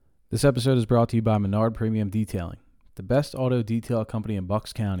This episode is brought to you by Menard Premium Detailing, the best auto detail company in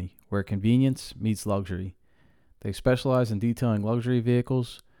Bucks County, where convenience meets luxury. They specialize in detailing luxury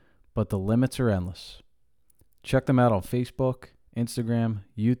vehicles, but the limits are endless. Check them out on Facebook, Instagram,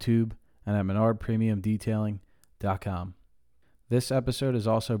 YouTube, and at menardpremiumdetailing.com. This episode is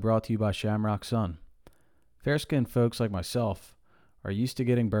also brought to you by Shamrock Sun. Fair-skinned folks like myself are used to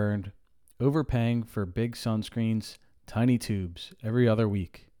getting burned, overpaying for big sunscreens, tiny tubes, every other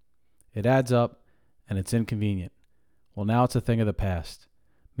week. It adds up, and it's inconvenient. Well, now it's a thing of the past.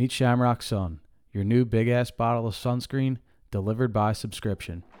 Meet Shamrock Sun, your new big-ass bottle of sunscreen delivered by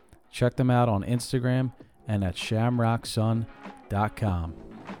subscription. Check them out on Instagram and at shamrocksun.com.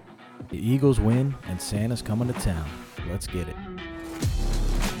 The Eagles win, and Santa's coming to town. Let's get it.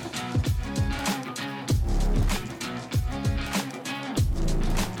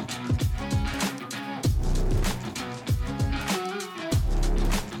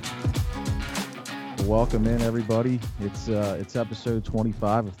 Welcome in, everybody. It's episode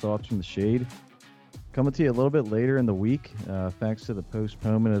 25 of Thoughts from the Shade. Coming to you a little bit later in the week, thanks to the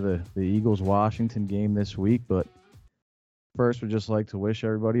postponement of the Eagles-Washington game this week. But first, we'd just like to wish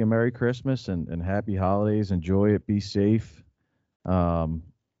everybody a Merry Christmas and Happy Holidays. Enjoy it. Be safe. And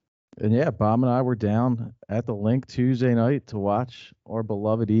yeah, Bob and I were down at the Link Tuesday night to watch our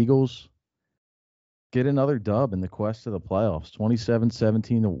beloved Eagles get another dub in the quest to the playoffs.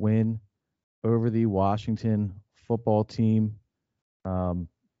 27-17 to win over the Washington football team. I'll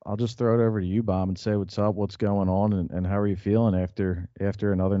just throw it over to you, Bob, and say what's up, what's going on, and how are you feeling after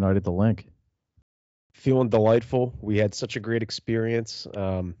another night at the Link? Feeling delightful. We had such a great experience.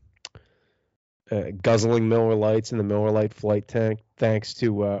 Guzzling Miller Lights in the Miller Lite flight tank, thanks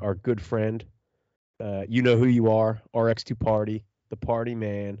to our good friend. You know who you are, RX2 Party, the party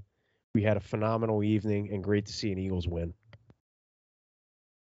man. We had a phenomenal evening and great to see an Eagles win.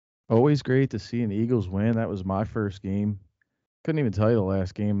 Always great to see an Eagles win. That was my first game. Couldn't even tell you the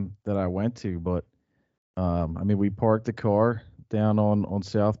last game that I went to, but we parked the car down on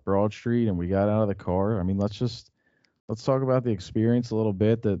South Broad Street and we got out of the car. Let's talk about the experience a little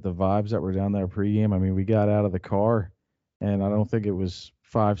bit, the vibes that were down there pregame. We got out of the car and I don't think it was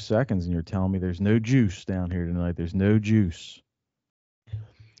 5 seconds and you're telling me there's no juice down here tonight. There's no juice.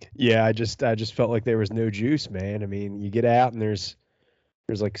 Yeah, I just felt like there was no juice, man. You get out and there's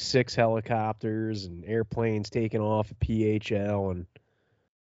like 6 helicopters and airplanes taking off at PHL, and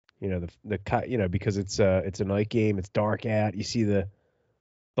because it's a night game, it's dark out. You see the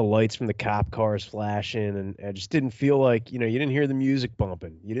lights from the cop cars flashing, and I just didn't feel like you didn't hear the music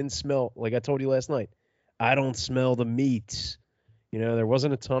bumping. You didn't smell, like I told you last night, I don't smell the meats. There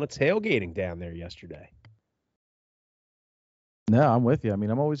wasn't a ton of tailgating down there yesterday. No, I'm with you.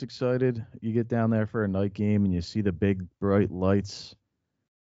 I'm always excited. You get down there for a night game and you see the big bright lights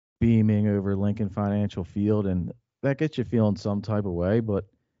beaming over Lincoln Financial Field, and that gets you feeling some type of way. But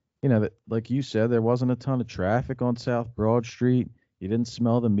that, like you said, there wasn't a ton of traffic on South Broad Street. You didn't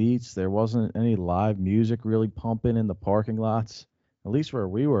smell the meats. There wasn't any live music really pumping in the parking lots, at least where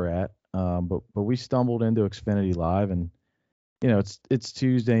we were at. But we stumbled into Xfinity Live, and it's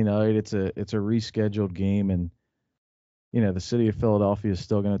Tuesday night. It's a rescheduled game, and the city of Philadelphia is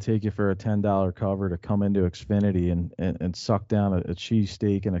still going to take you for a $10 cover to come into Xfinity and suck down a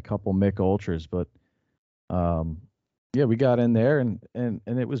cheesesteak and a couple Mick Ultras. But, yeah, we got in there and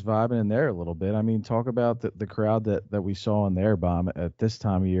it was vibing in there a little bit. Talk about the crowd that we saw in there, Bob, at this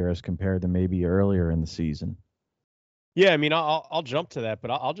time of year as compared to maybe earlier in the season. Yeah, I'll jump to that,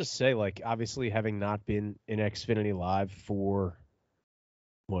 but I'll just say, obviously having not been in Xfinity Live for,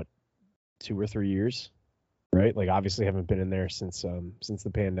 2 or 3 years, right? Obviously haven't been in there since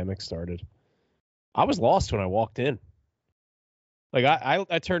the pandemic started. I was lost when I walked in.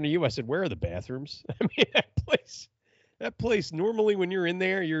 I turned to you, I said, "Where are the bathrooms?" That place normally when you're in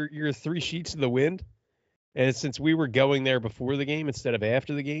there, you're 3 sheets to the wind. And since we were going there before the game instead of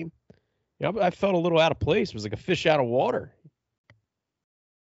after the game, I felt a little out of place. It was like a fish out of water.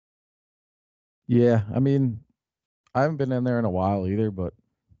 Yeah, I haven't been in there in a while either, but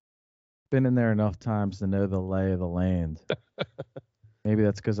been in there enough times to know the lay of the land. Maybe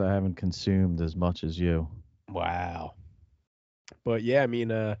that's because I haven't consumed as much as you. Wow. But yeah, we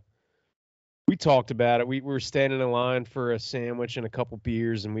talked about it. We were standing in line for a sandwich and a couple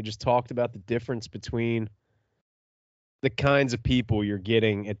beers, and we just talked about the difference between the kinds of people you're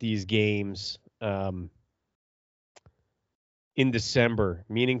getting at these games in December,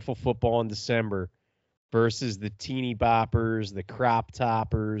 meaningful football in December, versus the teeny boppers, the crop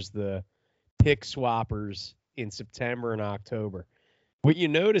toppers, the pick swappers in September and October. What you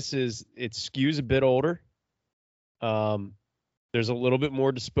notice is it skews a bit older. There's a little bit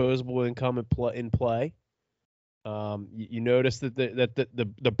more disposable income in play. You notice that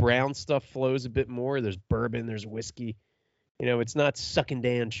the brown stuff flows a bit more. There's bourbon, there's whiskey. It's not sucking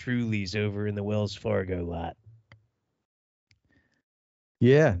down Trulies over in the Wells Fargo lot.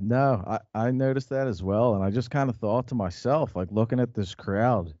 Yeah, no, I noticed that as well, and I just kind of thought to myself, like looking at this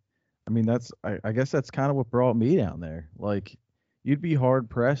crowd. I mean, I guess that's kind of what brought me down there. Like, you'd be hard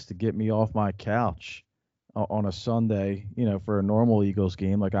pressed to get me off my couch on a Sunday, for a normal Eagles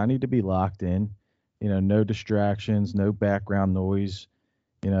game. Like, I need to be locked in, no distractions, no background noise,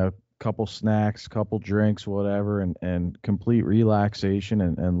 couple snacks, couple drinks, whatever, and complete relaxation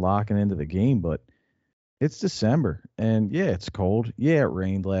and locking into the game. But it's December, and yeah, it's cold. Yeah, it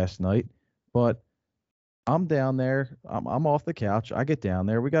rained last night, but I'm down there. I'm off the couch. I get down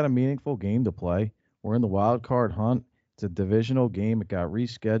there. We got a meaningful game to play. We're in the wild card hunt. It's a divisional game. It got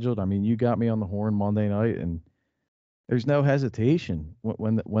rescheduled. I mean, you got me on the horn Monday night, and there's no hesitation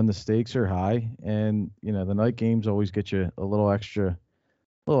when the stakes are high. And the night games always get you a little extra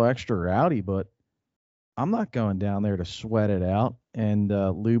rowdy. But I'm not going down there to sweat it out and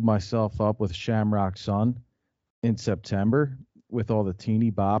lube myself up with Shamrock Sun in September with all the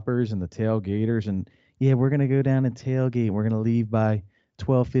teeny boppers and the tailgaters. And yeah, we're gonna go down and tailgate. We're gonna leave by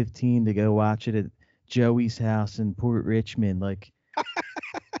 12:15 to go watch it at Joey's house in Port Richmond. Like,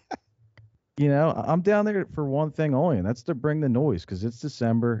 I'm down there for one thing only, and that's to bring the noise because it's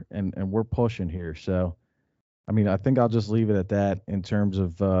December and we're pushing here. So, I mean, I think I'll just leave it at that in terms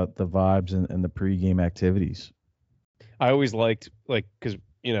of the vibes and the pregame activities. I always liked because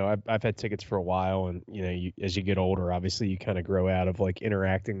I've had tickets for a while, and as you get older, obviously you kind of grow out of like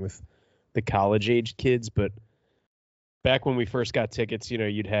interacting with the college aged kids. But back when we first got tickets,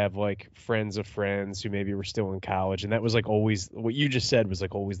 you'd have like friends of friends who maybe were still in college, and that was like always what you just said was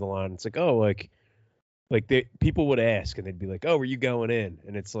like always the line. It's like, oh, people would ask, and they'd be like, oh, are you going in?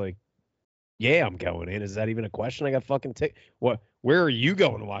 And it's like, yeah, I'm going in. Is that even a question? I got fucking ticket. What? Where are you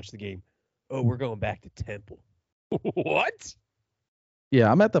going to watch the game? Oh, we're going back to Temple. What?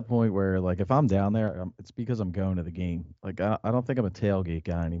 Yeah, I'm at the point where, like, if I'm down there, it's because I'm going to the game. Like, I don't think I'm a tailgate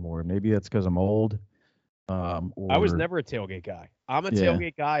guy anymore. Maybe that's because I'm old. I was Or never a tailgate guy. I'm a yeah,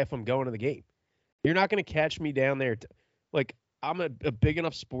 tailgate guy if I'm going to the game. You're not going to catch me down there. Like, I'm a big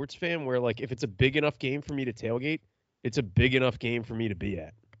enough sports fan where, like, if it's a big enough game for me to tailgate, it's a big enough game for me to be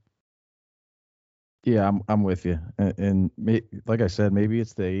at. yeah, I'm with you. Like I said, maybe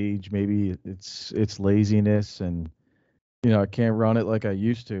it's the age, maybe it's laziness, and I can't run it like I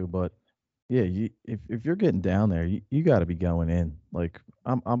used to. But yeah, if you're getting down there, you got to be going in. Like,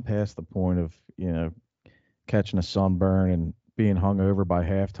 I'm past the point of catching a sunburn and being hungover by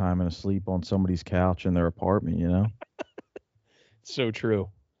halftime and asleep on somebody's couch in their apartment. So true.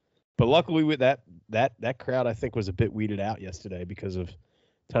 But luckily with that crowd, I think was a bit weeded out yesterday because of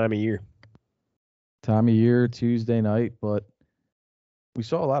time of year. Time of year, Tuesday night, but we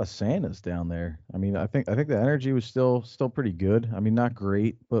saw a lot of Santas down there. I mean, I think the energy was still pretty good. I mean, not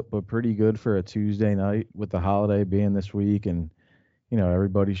great, but pretty good for a Tuesday night with the holiday being this week, and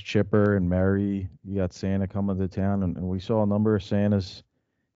everybody's chipper and merry. You got Santa coming to town, and we saw a number of Santas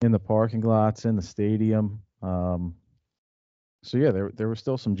in the parking lots in the stadium. So yeah, there was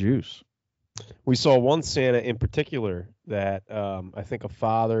still some juice. We saw one Santa in particular that I think a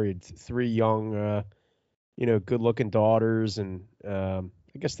father had three young, good-looking daughters, and I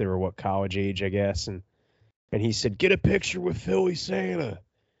guess they were college age, I guess, and he said, "Get a picture with Philly Santa."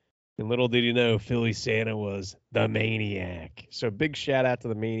 And little did he know, Philly Santa was the Maniac. So big shout out to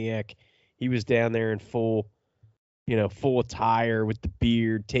the Maniac. He was down there in full attire with the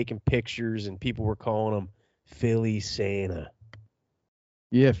beard, taking pictures, and people were calling him Philly Santa.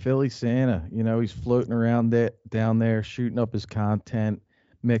 Yeah, Philly Santa. He's floating around down there, shooting up his content,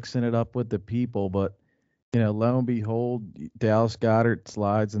 mixing it up with the people. But lo and behold, Dallas Goddard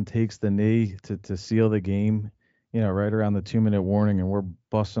slides and takes the knee to seal the game. Right around the 2-minute warning, and we're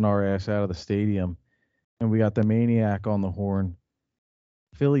busting our ass out of the stadium, and we got the Maniac on the horn.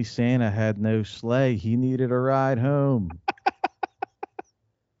 Philly Santa had no sleigh. He needed a ride home.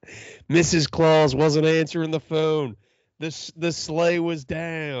 Mrs. Claus wasn't answering the phone. The sleigh was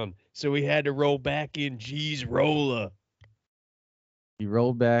down, so we had to roll back in G's Rolla. He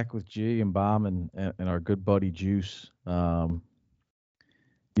rolled back with G and Bomb and our good buddy Juice. Yeah,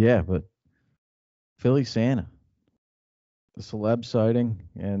 but Philly Santa, a celeb sighting,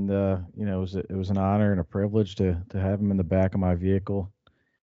 and it was an honor and a privilege to have him in the back of my vehicle,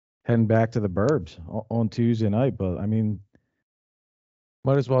 heading back to the Burbs on Tuesday night. But I mean,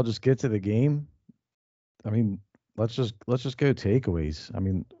 might as well just get to the game. I mean, let's just go takeaways. I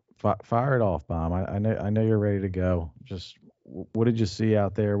mean, fire it off, Bomb. I know you're ready to go. Just what did you see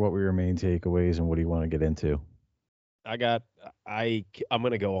out there? What were your main takeaways, and what do you want to get into? I'm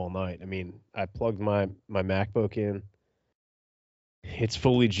gonna go all night. I mean, I plugged my MacBook in. It's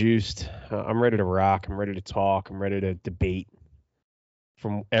fully juiced. I'm ready to rock. I'm ready to talk. I'm ready to debate.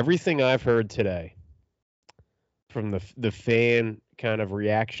 From everything I've heard today, from the fan kind of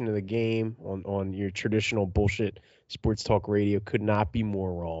reaction to the game on your traditional bullshit sports talk radio, could not be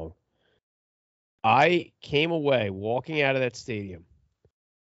more wrong. I came away walking out of that stadium.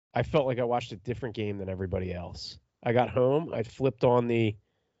 I felt like I watched a different game than everybody else. I got home. I flipped on the,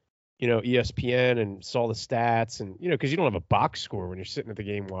 ESPN and saw the stats and, because you don't have a box score when you're sitting at the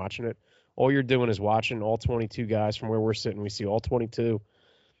game watching it. All you're doing is watching all 22 guys from where we're sitting. We see all 22.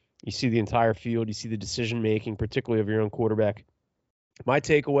 You see the entire field. You see the decision making, particularly of your own quarterback. My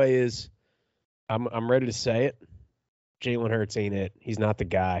takeaway is, I'm ready to say it. Jalen Hurts ain't it. He's not the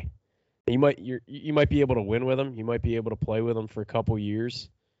guy. You might be able to win with him. You might be able to play with him for a couple years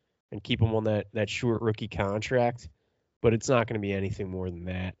and keep him on that short rookie contract, but it's not going to be anything more than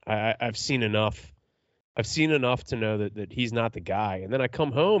that. I've seen enough. I've seen enough to know that he's not the guy. And then I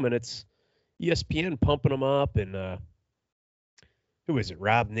come home and it's ESPN pumping him up and who is it?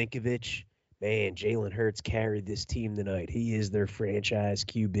 Rob Ninkovich. Man, Jalen Hurts carried this team tonight. He is their franchise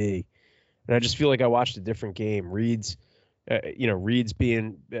QB. And I just feel like I watched a different game. Reed's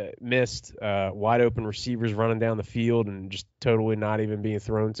being missed, wide open receivers running down the field and just totally not even being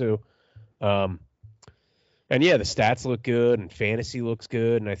thrown to. And yeah, the stats look good and fantasy looks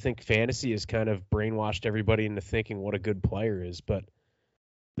good. And I think fantasy has kind of brainwashed everybody into thinking what a good player is. But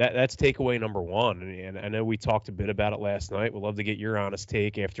that's takeaway number one. And I know we talked a bit about it last night. We'd love to get your honest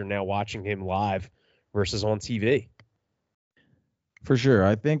take after now watching him live versus on TV. For sure.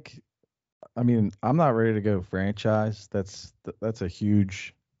 I'm not ready to go franchise. That's a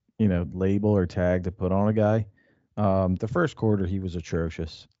huge, label or tag to put on a guy. The first quarter, he was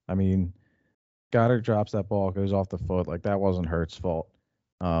atrocious. I mean, Goddard drops that ball, goes off the foot. Like, that wasn't Hurts' fault.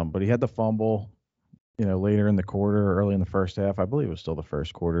 But he had the fumble, later in the quarter, early in the first half. I believe it was still the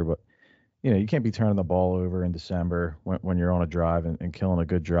first quarter. But, you can't be turning the ball over in December when you're on a drive and killing a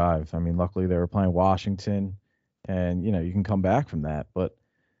good drive. I mean, luckily they were playing Washington, and, you can come back from that. But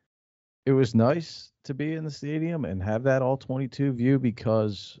it was nice to be in the stadium and have that all 22 view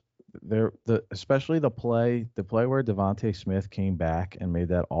because especially the play where Devontae Smith came back and made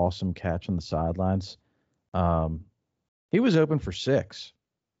that awesome catch on the sidelines. He was open for 6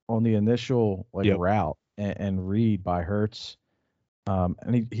 on the initial route and read by Hurts.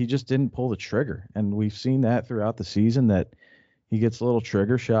 And he just didn't pull the trigger. And we've seen that throughout the season that he gets a little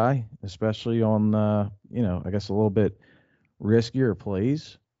trigger shy, especially on, I guess a little bit riskier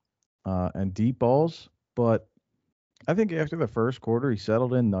plays. And deep balls, but I think after the first quarter, he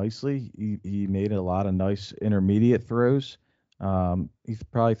settled in nicely. He made a lot of nice intermediate throws. He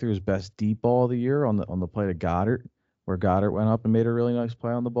probably threw his best deep ball of the year on the play to Goddard, where Goddard went up and made a really nice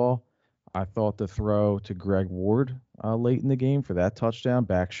play on the ball. I thought the throw to Greg Ward late in the game for that touchdown,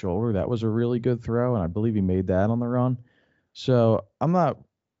 back shoulder, that was a really good throw, and I believe he made that on the run. So I'm not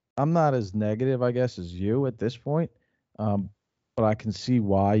as negative, I guess, as you at this point. But I can see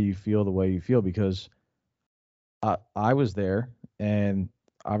why you feel the way you feel because I was there, and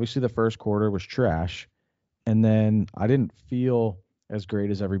obviously the first quarter was trash, and then I didn't feel as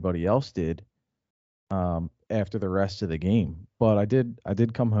great as everybody else did after the rest of the game. But I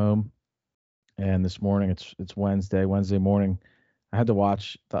did come home, and this morning it's Wednesday morning. I had to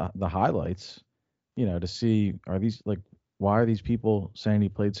watch the highlights, to see why are these people saying he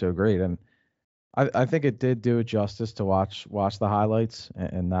played so great? And I think it did do it justice to watch the highlights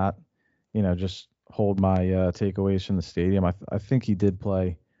and not, just hold my takeaways from the stadium. I think he did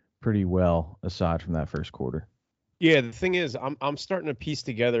play pretty well aside from that first quarter. Yeah, the thing is, I'm starting to piece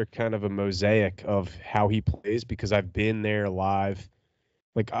together kind of a mosaic of how he plays because I've been there live.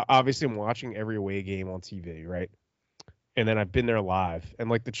 Like, obviously, I'm watching every away game on TV, right? And then I've been there live. And,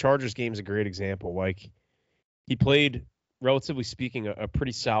 the Chargers game is a great example. He played, relatively speaking, a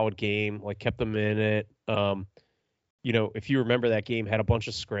pretty solid game, kept them in it. If you remember that game, had a bunch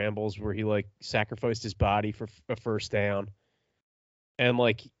of scrambles where he, sacrificed his body for a first down. And,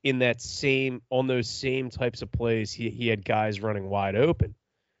 on those same types of plays, he had guys running wide open.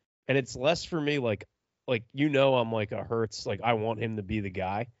 And it's less for me, I'm a Hurts, I want him to be the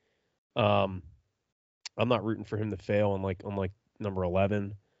guy. I'm not rooting for him to fail on number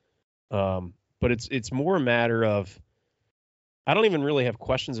 11. But it's more a matter of, I don't even really have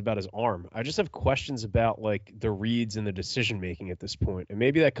questions about his arm. I just have questions about the reads and the decision making at this point. And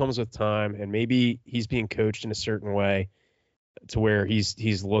maybe that comes with time, and maybe he's being coached in a certain way to where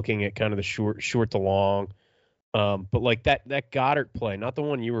he's looking at kind of the short to long. But like that Goddard play, not the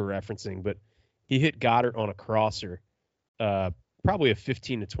one you were referencing, but he hit Goddard on a crosser, probably a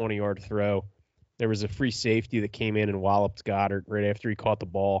 15 to 20 yard throw. There was a free safety that came in and walloped Goddard right after he caught the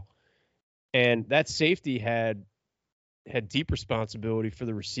ball, and that safety had deep responsibility for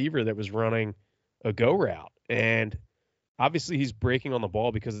the receiver that was running a go route, and obviously he's breaking on the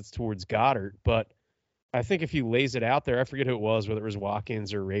ball because it's towards Goddard, but I think if he lays it out there, I forget who it was, whether it was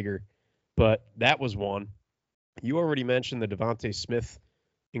Watkins or Rager, but that was one. You already mentioned the Devontae Smith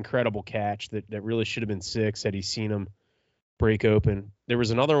incredible catch that really should have been 6 had he seen him break open. There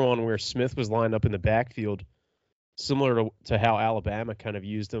was another one where Smith was lined up in the backfield, similar to how Alabama kind of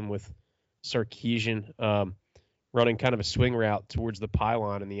used him with Sarkisian, running kind of a swing route towards the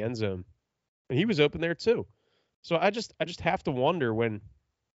pylon in the end zone, and he was open there too. So I just have to wonder when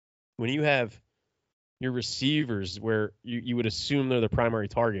you have your receivers where you would assume they're the primary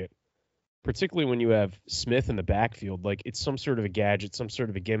target, particularly when you have Smith in the backfield, like it's some sort of a gadget, some sort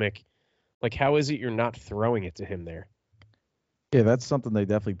of a gimmick. Like, how is it you're not throwing it to him there? Yeah, that's something they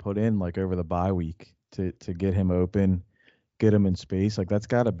definitely put in like over the bye week to get him open, get him in space. Like that's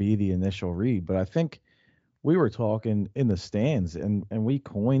got to be the initial read. But I think we were talking in the stands and we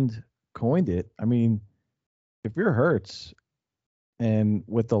coined it. I mean, if you're Hurts and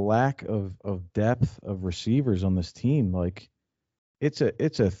with the lack of depth of receivers on this team, like it's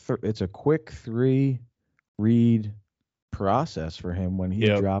a quick 3 read process for him when he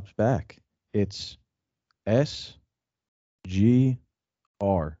Yep. drops back. It's SGR.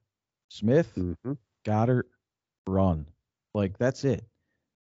 Smith, Mm-hmm. Goddard, run. Like that's it.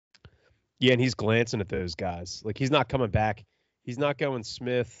 Yeah, and he's glancing at those guys. Like he's not coming back. He's not going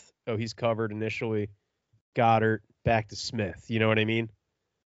Smith. Oh, he's covered initially. Goddard back to Smith. You know what I mean?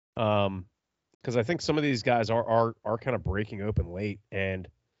 Because I think some of these guys are kind of breaking open late, and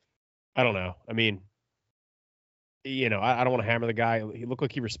I don't know. I mean, I don't want to hammer the guy. He looked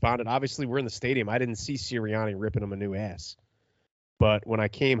like he responded. Obviously, we're in the stadium. I didn't see Sirianni ripping him a new ass, but when I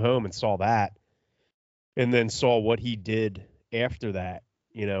came home and saw that, and then saw what he did after that,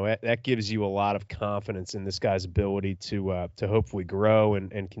 that gives you a lot of confidence in this guy's ability to hopefully grow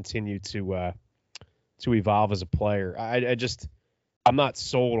and continue to evolve as a player. I'm not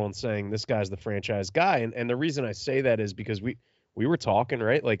sold on saying this guy's the franchise guy. And the reason I say that is because we were talking,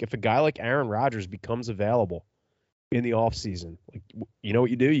 right? Like if a guy like Aaron Rodgers becomes available in the offseason, like you know what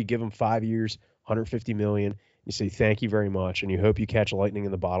you do? You give him 5 years, $150 million. You say thank you very much, and you hope you catch lightning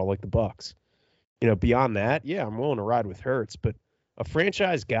in the bottle like the Bucks. Beyond that, yeah, I'm willing to ride with Hurts, but a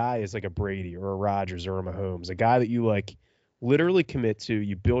franchise guy is like a Brady or a Rodgers or a Mahomes, a guy that you like literally commit to,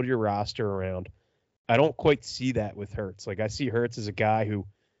 you build your roster around. I don't quite see that with Hurts. Like I see Hurts as a guy who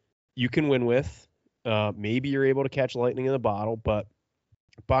you can win with. Maybe you're able to catch lightning in the bottle, but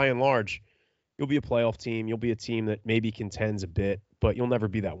by and large, you'll be a playoff team. You'll be a team that maybe contends a bit, but you'll never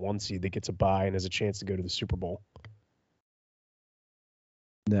be that 1 seed that gets a bye and has a chance to go to the Super Bowl.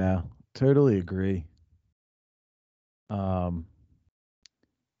 No, totally agree. Um,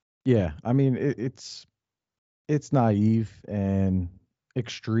 yeah, I mean it's naive and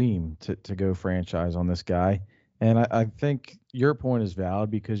extreme to go franchise on this guy. And I think your point is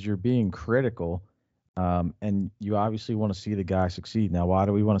valid because you're being critical, and you obviously want to see the guy succeed. Now, why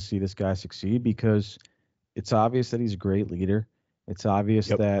do we want to see this guy succeed? Because it's obvious that he's a great leader. It's obvious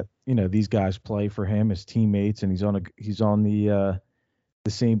Yep. that these guys play for him as teammates, and he's on the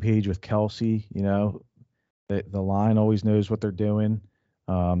same page with Kelsey. The line always knows what they're doing.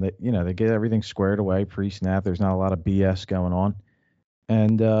 That they get everything squared away pre-snap. There's not a lot of BS going on.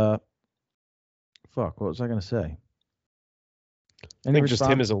 And what was I gonna say? I think just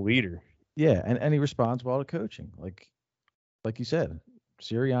him as a leader. Yeah, and he responds well to coaching. Like you said,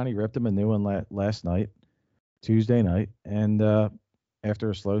 Sirianni ripped him a new one last night, Tuesday night, and after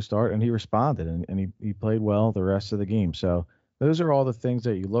a slow start, and he responded and he played well the rest of the game. So those are all the things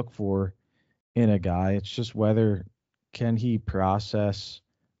that you look for in a guy. It's just whether can he process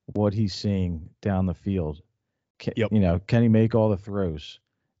what he's seeing down the field. Yep. Can he make all the throws?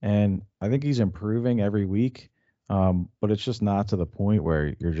 And I think he's improving every week, but it's just not to the point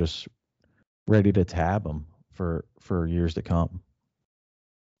where you're just ready to tab him for years to come.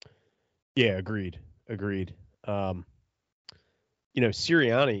 Yeah, agreed.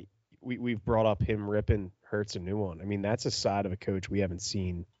 Sirianni, we've brought up him ripping Hurts a new one. I mean, that's a side of a coach we haven't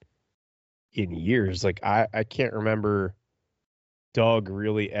seen in years. Like I can't remember Doug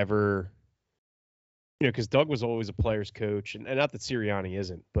really ever, because Doug was always a player's coach, and not that Sirianni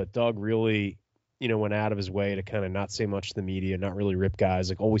isn't, but Doug really, went out of his way to kind of not say much to the media, not really rip guys,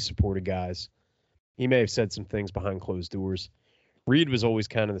 like always supported guys. He may have said some things behind closed doors. Reed was always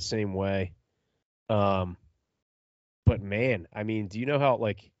kind of the same way. But man, I mean, do you know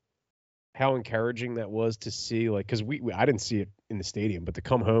how encouraging that was to see? Like, because I didn't see it in the stadium, but to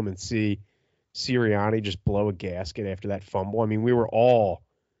come home and see Sirianni just blow a gasket after that fumble. I mean, we were all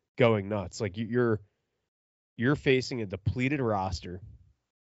going nuts. Like you're facing a depleted roster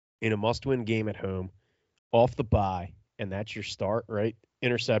in a must-win game at home, off the bye, and that's your start, right?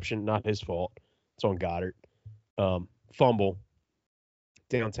 Interception, not his fault. It's on Goddard. Fumble,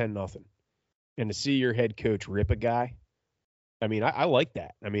 down 10-0. And to see your head coach rip a guy, I mean, I like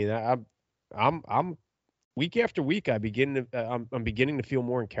that. I mean, I'm week after week, I'm beginning to feel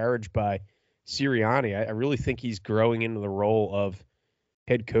more encouraged by Sirianni. I really think he's growing into the role of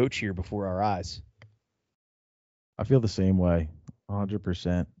head coach here before our eyes. I feel the same way,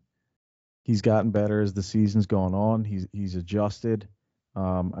 100%. He's gotten better as the season's gone on. He's adjusted.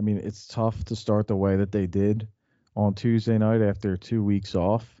 I mean, it's tough to start the way that they did on Tuesday night after 2 weeks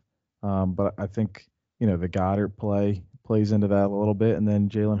off. But I think the Goddard plays into that a little bit, and then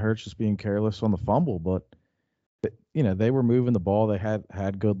Jalen Hurts just being careless on the fumble. But they were moving the ball. They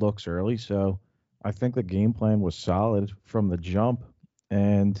had good looks early, so I think the game plan was solid from the jump.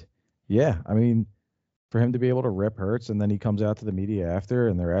 And yeah, I mean, for him to be able to rip Hurts, and then he comes out to the media after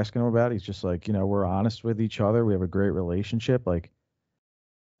and they're asking him about it, he's just like, we're honest with each other. We have a great relationship. Like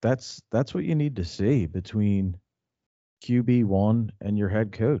that's what you need to see between QB1 and your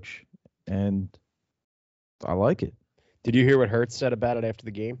head coach. And I like it. Did you hear what Hurts said about it after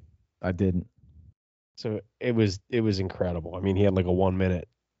the game? I didn't. So it was incredible. I mean, he had like a 1 minute,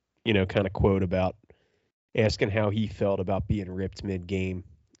 kind of quote about asking how he felt about being ripped mid game.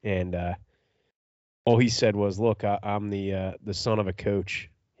 And all he said was, look, I'm the son of a coach.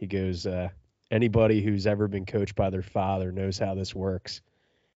 He goes, anybody who's ever been coached by their father knows how this works.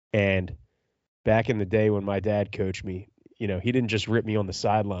 And back in the day when my dad coached me, he didn't just rip me on the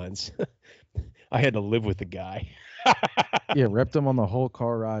sidelines. I had to live with the guy. Yeah, ripped him on the whole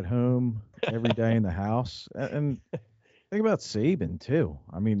car ride home, every day in the house. And think about Saban too.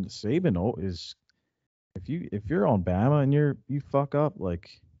 I mean, Saban is if you're on Bama and you fuck up, like,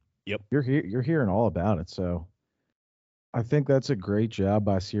 yep, you're hearing all about it. So I think that's a great job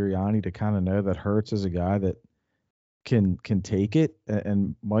by Sirianni to kind of know that Hurts is a guy that can take it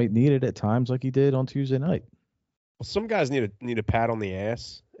and might need it at times, like he did on Tuesday night. Well, some guys need a pat on the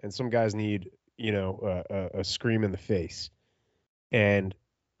ass, and some guys need a scream in the face. And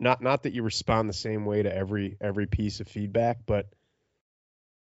not that you respond the same way to every piece of feedback, but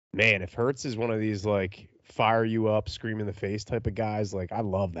man, if Hurts is one of these like fire you up, scream in the face type of guys, like I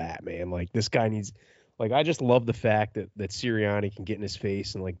love that, man. Like this guy needs, like I just love the fact that Sirianni can get in his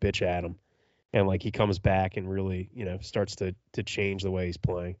face and like bitch at him, and like he comes back and really starts to change the way he's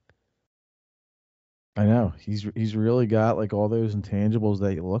playing. I know he's really got like all those intangibles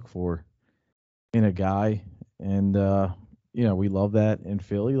that you look for in a guy, and we love that in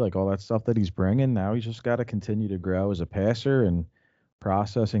Philly, like all that stuff that he's bringing. Now he's just got to continue to grow as a passer and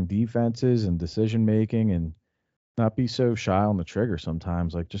processing defenses and decision making, and not be so shy on the trigger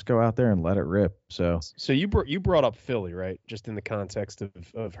sometimes. Like just go out there and let it rip. So you brought up Philly, right? Just in the context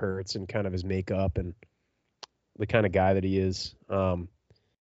of Hurts and kind of his makeup and the kind of guy that he is.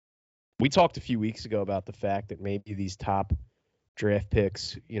 We talked a few weeks ago about the fact that maybe these top draft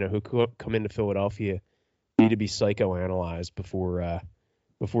picks, who come into Philadelphia, need to be psychoanalyzed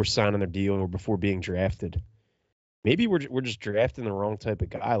before signing their deal or before being drafted. Maybe we're just drafting the wrong type of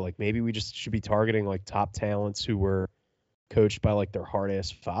guy. Like maybe we just should be targeting like top talents who were coached by like their hard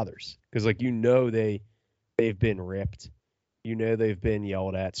ass fathers, because like they've been ripped, they've been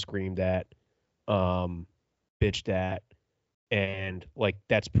yelled at, screamed at, bitched at, and like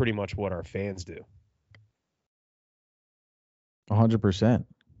that's pretty much what our fans do. 100%.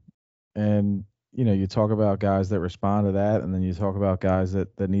 And you talk about guys that respond to that, and then you talk about guys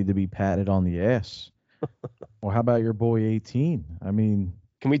that need to be patted on the ass. Well, how about your boy 18? I mean,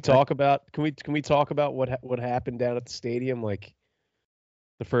 can we talk about what happened down at the stadium, like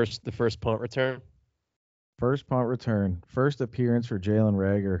the first punt return? First punt return, first appearance for Jalen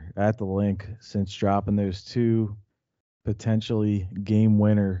Reagor at the Link since dropping those two potentially game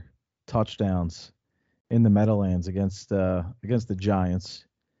winner touchdowns in the Meadowlands against the Giants.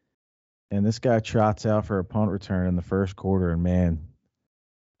 And this guy trots out for a punt return in the first quarter, and man,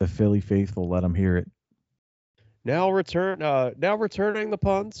 the Philly faithful let him hear it. Now returning the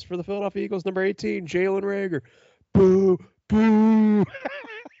punts for the Philadelphia Eagles, number 18, Jalen Reagor. Boo, boo.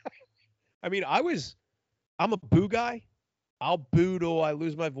 I mean, I'm a boo guy. I'll boo till I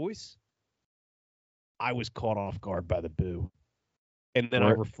lose my voice. I was caught off guard by the boo. And then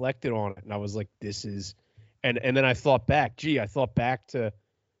I reflected on it, and I was like, this is – and then I thought back to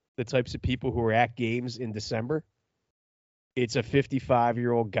the types of people who were at games in December It's a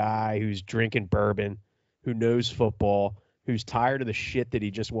 55-year-old guy who's drinking bourbon, who knows football, who's tired of the shit that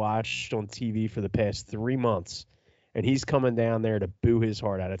he just watched on TV for the past 3 months. And he's coming down there to boo his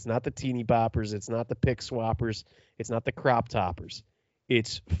heart out. It's not the teeny boppers. It's not the pick swappers. It's not the crop toppers.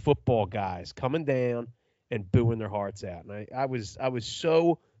 It's football guys coming down and booing their hearts out. And I was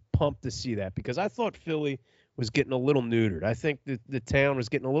so pumped to see that because I thought Philly was getting a little neutered. I think the town was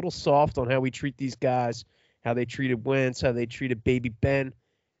getting a little soft on how we treat these guys, how they treated Wentz, how they treated Baby Ben.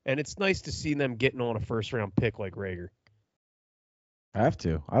 And it's nice to see them getting on a first-round pick like Rager. I have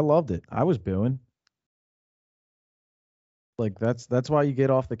to. I loved it. I was booing. Like that's why you get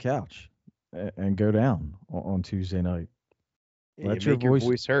off the couch and go down on Tuesday night. Yeah, Let you make your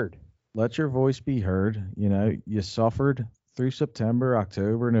voice heard. Let your voice be heard. You know, you suffered through September,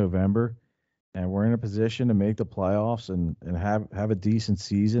 October, November, and we're in a position to make the playoffs and have a decent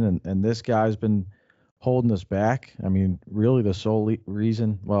season. And this guy's been holding us back. I mean, really the sole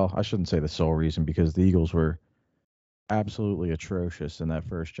reason, well, I shouldn't say the sole reason because the Eagles were absolutely atrocious in that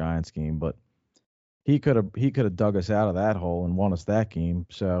first Giants game, but he could have dug us out of that hole and won us that game.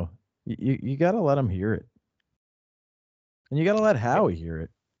 So you got to let him hear it. And you got to let Howie hear it.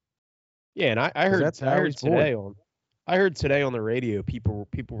 Yeah, and I heard that's Howie's today on the radio people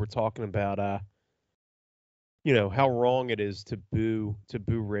were talking about how wrong it is to boo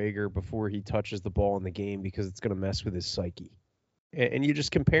Rager before he touches the ball in the game because it's going to mess with his psyche. And you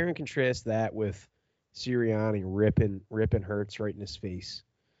just compare and contrast that with Sirianni ripping Hurts right in his face.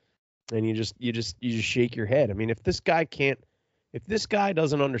 And you just shake your head. I mean, if this guy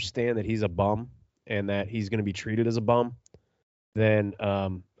doesn't understand that he's a bum and that he's going to be treated as a bum, then I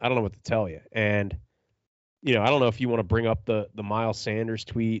don't know what to tell you. And I don't know if you want to bring up the Miles Sanders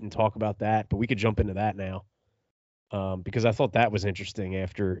tweet and talk about that, but we could jump into that now because I thought that was interesting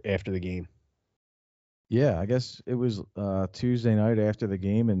after the game. Yeah, I guess it was Tuesday night after the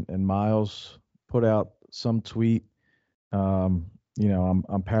game, and Miles put out some tweet. I'm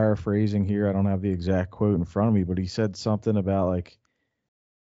paraphrasing here. I don't have the exact quote in front of me, but he said something about like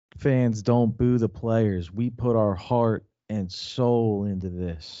fans don't boo the players. We put our heart and soul into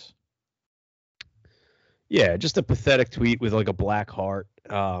this. Yeah, just a pathetic tweet with like a black heart.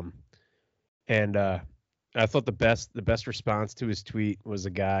 And I thought the best response to his tweet was a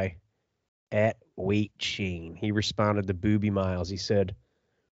guy at Weight Chain. He responded to Booby Miles. He said,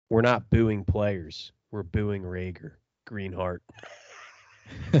 "We're not booing players. We're booing Rager." Greenheart.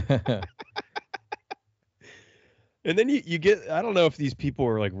 And then you get, I don't know if these people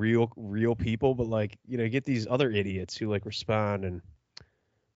are like real people, but like, you get these other idiots who like respond. And,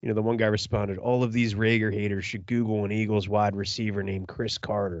 the one guy responded, "All of these Rager haters should Google an Eagles wide receiver named Chris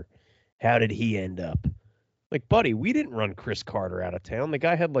Carter. How did he end up?" Like, buddy, we didn't run Chris Carter out of town. The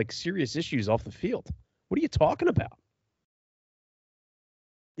guy had like serious issues off the field. What are you talking about?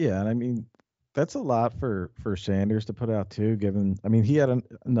 Yeah. And I mean, that's a lot for Sanders to put out too, given, I mean, he had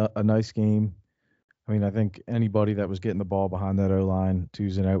a nice game. I mean, I think anybody that was getting the ball behind that O-line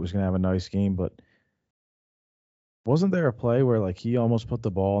Tuesday night was going to have a nice game, but wasn't there a play where like he almost put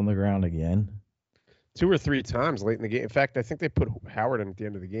the ball on the ground again? 2 or 3 times late in the game. In fact, I think they put Howard in at the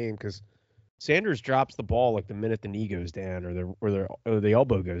end of the game because Sanders drops the ball like the minute the knee goes down or the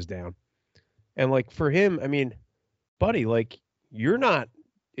elbow goes down. And like for him, I mean, buddy, like you're not,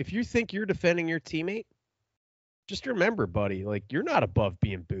 if you think you're defending your teammate, just remember, buddy, like you're not above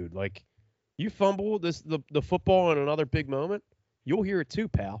being booed. Like you fumble the football in another big moment, you'll hear it too,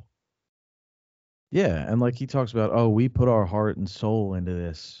 pal. Yeah, and like he talks about, oh, we put our heart and soul into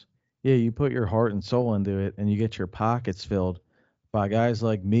this. Yeah, you put your heart and soul into it, and you get your pockets filled by guys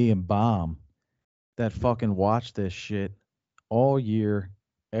like me and Bomb that fucking watch this shit all year,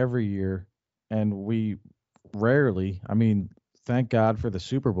 every year, and we rarely, I mean, thank God for the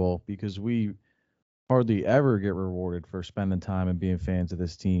Super Bowl because we hardly ever get rewarded for spending time and being fans of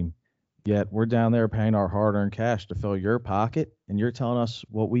this team. Yet we're down there paying our hard-earned cash to fill your pocket, and you're telling us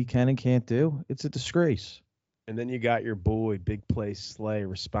what we can and can't do? It's a disgrace. And then you got your boy, Big Play Slay,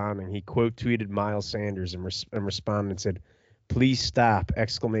 responding. He quote tweeted Miles Sanders and responded and said, "Please stop!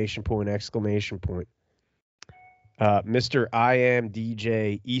 Exclamation point! Exclamation point!" Mr. I am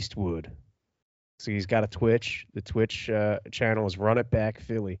DJ Eastwood. So he's got a Twitch. The Twitch channel is Run It Back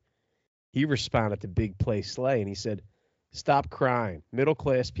Philly. He responded to Big Play Slay and he said, "Stop crying.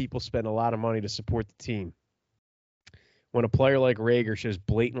 Middle-class people spend a lot of money to support the team. When a player like Rager shows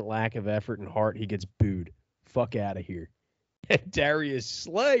blatant lack of effort and heart, he gets booed. Fuck out of here." And Darius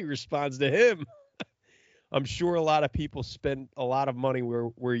Slay responds to him, "I'm sure a lot of people spend a lot of money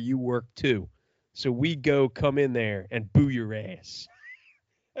where you work too. So we come in there and boo your ass."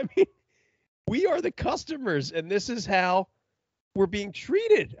 I mean, we are the customers, and this is how we're being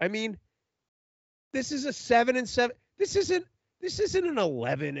treated. I mean, this is a 7-7. This isn't an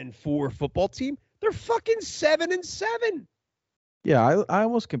 11-4 football team. They're fucking 7-7. Yeah, I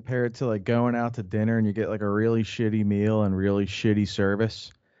almost compare it to like going out to dinner and you get like a really shitty meal and really shitty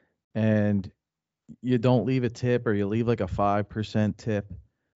service, and you don't leave a tip or you leave like a 5% tip.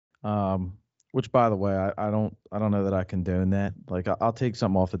 Um, which by the way, I don't know that I condone that. Like I'll take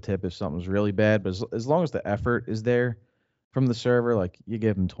something off the tip if something's really bad, but as long as the effort is there from the server, like you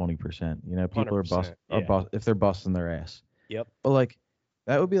give them 20%. You know, people are 100%. Yeah. if they're busting their ass. Yep. But like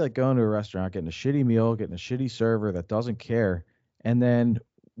that would be like going to a restaurant, getting a shitty meal, getting a shitty server that doesn't care, and then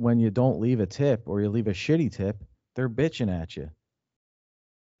when you don't leave a tip or you leave a shitty tip, they're bitching at you.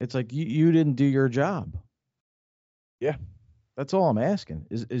 It's like you didn't do your job. Yeah. That's all I'm asking.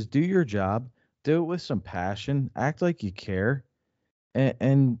 Is do your job, do it with some passion, act like you care,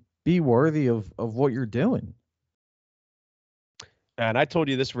 and be worthy of what you're doing. And I told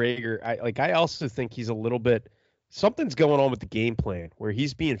you this, Rager. I also think he's a little bit something's going on with the game plan where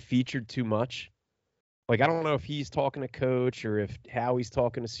he's being featured too much. Like I don't know if he's talking to coach or if how he's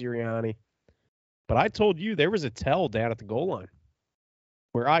talking to Sirianni. But I told you there was a tell down at the goal line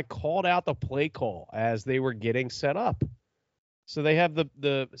where I called out the play call as they were getting set up. So they have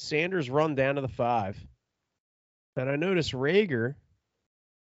the Sanders run down to the 5. And I noticed Rager,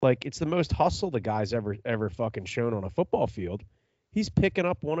 like it's the most hustle the guy's ever fucking shown on a football field. He's picking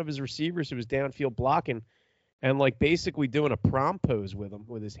up one of his receivers who was downfield blocking and like basically doing a prom pose with him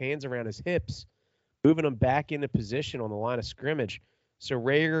with his hands around his hips, moving him back into position on the line of scrimmage so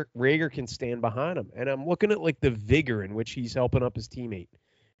Rager can stand behind him. And I'm looking at like the vigor in which he's helping up his teammate.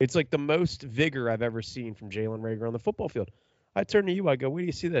 It's like the most vigor I've ever seen from Jalen Rager on the football field. I turn to you, I go, where do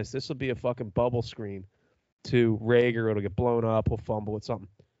you see this? This will be a fucking bubble screen to Rager. It'll get blown up. He'll fumble it, something.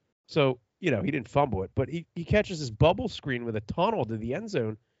 So, he didn't fumble it, but he catches his bubble screen with a tunnel to the end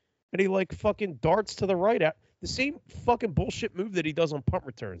zone, and he like fucking darts to the right out. The same fucking bullshit move that he does on punt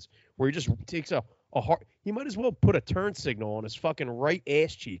returns, where he just takes a hard. He might as well put a turn signal on his fucking right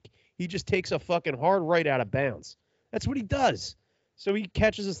ass cheek. He just takes a fucking hard right out of bounds. That's what he does. So he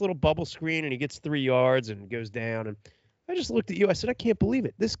catches this little bubble screen and he gets 3 yards and goes down. And I just looked at you. I said, I can't believe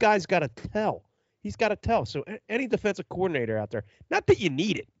it. This guy's got to tell. He's got to tell. So any defensive coordinator out there, not that you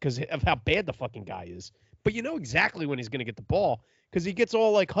need it because of how bad the fucking guy is, but you know exactly when he's going to get the ball because he gets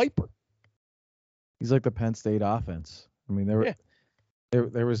all like hyper. He's like the Penn State offense. I mean, Yeah.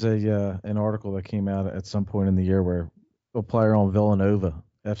 there was an article that came out at some point in the year where a player on Villanova,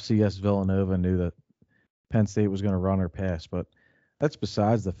 FCS Villanova, knew that Penn State was going to run or pass, but that's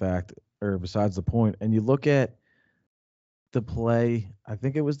besides the point. And you look at the play, I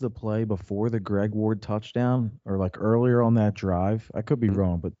think it was the play before the Greg Ward touchdown or like earlier on that drive. I could be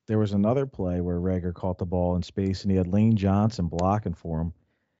wrong, but there was another play where Rager caught the ball in space and he had Lane Johnson blocking for him.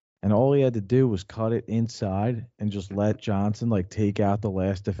 And all he had to do was cut it inside and just let Johnson like take out the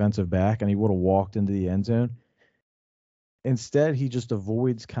last defensive back and he would have walked into the end zone. Instead, he just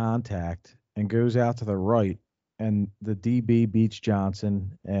avoids contact and goes out to the right and the DB beats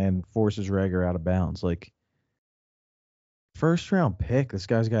Johnson and forces Rager out of bounds. Like, first round pick, this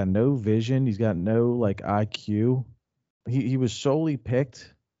guy's got no vision. He's got no like IQ. He was solely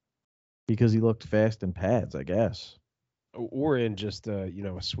picked because he looked fast in pads, I guess. Or in just a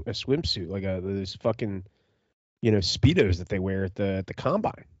swimsuit, like those fucking speedos that they wear at the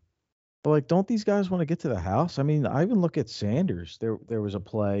combine. But like, don't these guys want to get to the house? I mean, I even look at Sanders. There was a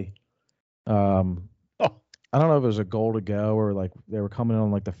play. I don't know if it was a goal to go or like they were coming in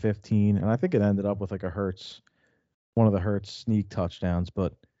on like the 15, and I think it ended up with like one of the Hurts sneak touchdowns.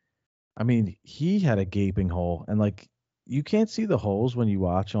 But I mean, he had a gaping hole, and like you can't see the holes when you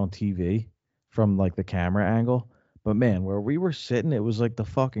watch on TV from like the camera angle. But man, where we were sitting, it was like the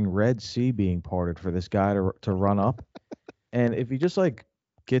fucking Red Sea being parted for this guy to run up. And if he just like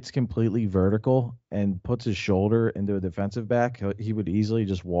gets completely vertical and puts his shoulder into a defensive back, he would easily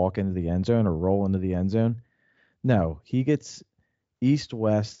just walk into the end zone or roll into the end zone. No, he gets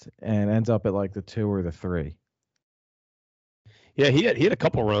east-west and ends up at like the 2 or the 3. Yeah, he had a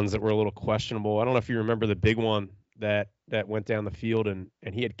couple runs that were a little questionable. I don't know if you remember the big one that went down the field and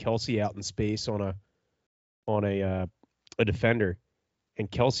he had Kelsey out in space on a defender,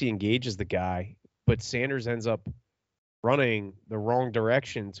 and Kelsey engages the guy, but Sanders ends up running the wrong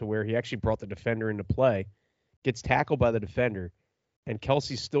direction to where he actually brought the defender into play, gets tackled by the defender, and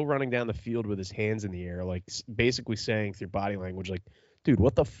Kelsey's still running down the field with his hands in the air, like basically saying through body language, like, dude,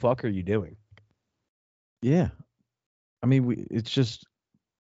 what the fuck are you doing? Yeah. I mean, it's just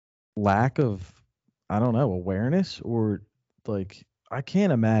lack of, I don't know, awareness or like, I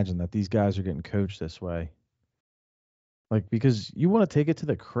can't imagine that these guys are getting coached this way. Like, because you want to take it to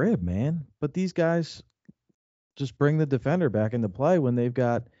the crib, man. But these guys just bring the defender back into play when they've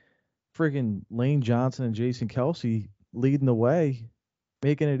got freaking Lane Johnson and Jason Kelsey leading the way,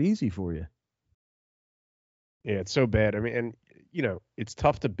 making it easy for you. Yeah, it's so bad. I mean, and it's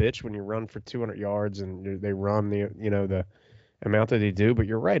tough to bitch when you run for 200 yards and they run the amount that they do. But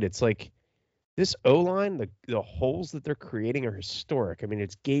you're right. It's like this O-line, the holes that they're creating are historic. I mean,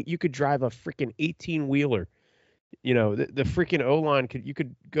 it's gate. You could drive a freaking 18-wheeler. The freaking O-line you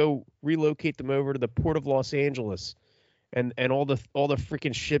could go relocate them over to the Port of Los Angeles and all the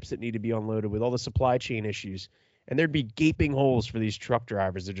freaking ships that need to be unloaded with all the supply chain issues. And there'd be gaping holes for these truck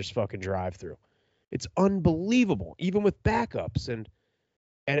drivers to just fucking drive through. It's unbelievable, even with backups. And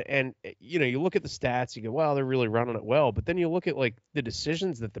you look at the stats, you go, well, they're really running it well. But then you look at like the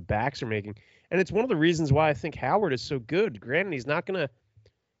decisions that the backs are making, and it's one of the reasons why I think Howard is so good. Granted, he's not going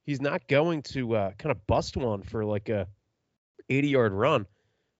to kind of bust one for like a 80-yard run,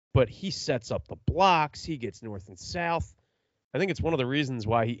 but he sets up the blocks. He gets north and south. I think it's one of the reasons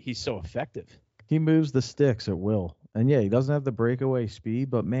why he's so effective. He moves the sticks at will. And yeah, he doesn't have the breakaway speed,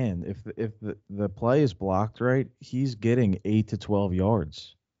 but man, if the play is blocked right, he's getting 8 to 12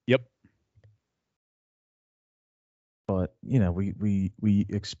 yards. Yep. But we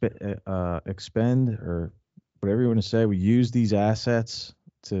expend, or whatever you want to say, we use these assets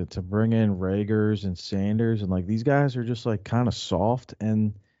to bring in Ragers and Sanders, and like these guys are just like kind of soft,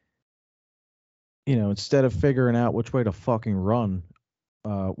 and instead of figuring out which way to fucking run,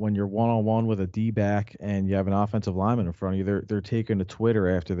 when you're one-on-one with a D-back and you have an offensive lineman in front of you, they're taking to Twitter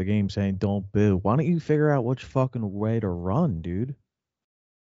after the game saying, "Don't boo." Why don't you figure out which fucking way to run, dude?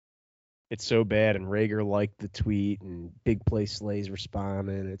 It's so bad, and Rager liked the tweet, and Big Play Slay's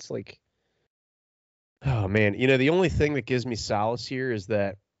responding. It's like, oh man, the only thing that gives me solace here is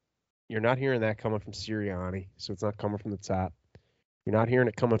that you're not hearing that coming from Sirianni, so it's not coming from the top. You're not hearing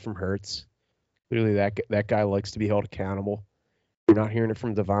it coming from Hurts. Clearly, that guy likes to be held accountable. You're not hearing it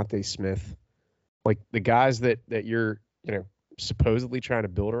from Devontae Smith. Like the guys that you're supposedly trying to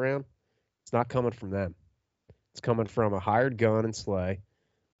build around, it's not coming from them. It's coming from a hired gun in Slay.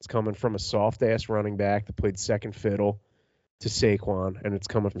 It's coming from a soft-ass running back that played second fiddle to Saquon, and it's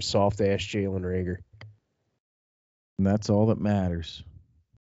coming from soft-ass Jalen Reagor. And that's all that matters.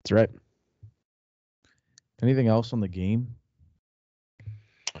 That's right. Anything else on the game?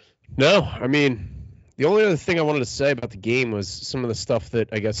 No, I mean, the only other thing I wanted to say about the game was some of the stuff that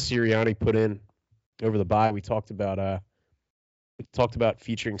I guess Sirianni put in over the bye. We talked about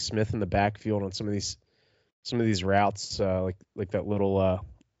featuring Smith in the backfield on some of these routes, like that little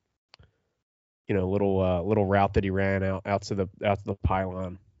little route that he ran out to the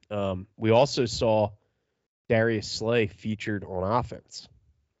pylon. We also saw Darius Slay featured on offense,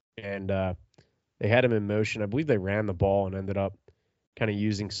 and they had him in motion. I believe they ran the ball and ended up kind of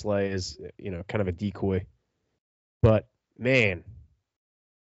using Slay as kind of a decoy. But man,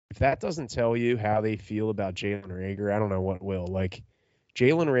 if that doesn't tell you how they feel about Jalen Reagor, I don't know what will. Like,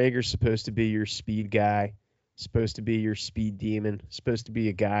 Jalen Reagor's supposed to be your speed guy, supposed to be your speed demon, supposed to be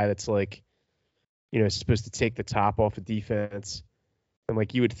a guy that's like, supposed to take the top off of defense. And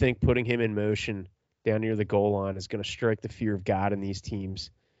like you would think putting him in motion down near the goal line is going to strike the fear of God in these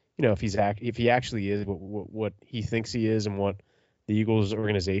teams. If he actually is what he thinks he is and what the Eagles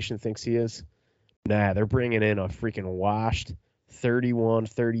organization thinks he is. Nah, they're bringing in a freaking washed 31,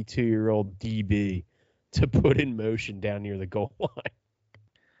 32-year-old DB to put in motion down near the goal line.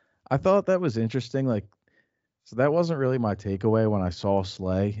 I thought that was interesting. Like, so that wasn't really my takeaway when I saw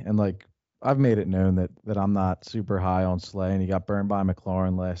Slay. And like, I've made it known that I'm not super high on Slay, and he got burned by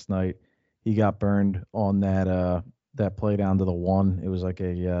McLaurin last night. He got burned on that play down to the one. It was like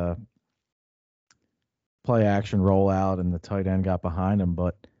a play action rollout, and the tight end got behind him.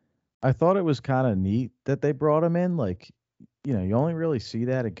 But I thought it was kind of neat that they brought him in. Like, you only really see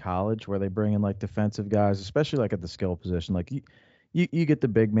that in college where they bring in like defensive guys, especially like at the skill position. Like you get the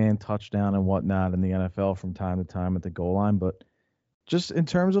big man touchdown and whatnot in the NFL from time to time at the goal line, but just in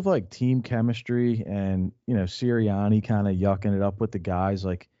terms of like team chemistry and Sirianni kind of yucking it up with the guys,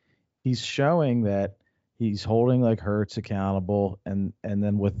 like he's showing that he's holding like Hurts accountable, and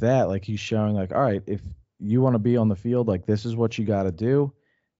then with that, like he's showing like, all right, if you want to be on the field, like this is what you got to do,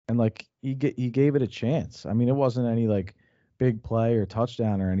 and like he gave it a chance. I mean, it wasn't any like big play or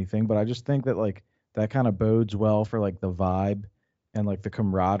touchdown or anything, but I just think that like that kind of bodes well for like the vibe and like the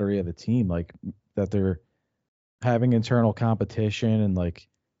camaraderie of the team, like that they're having internal competition and like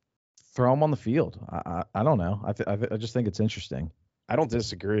throw them on the field. I don't know. I just think it's interesting. I don't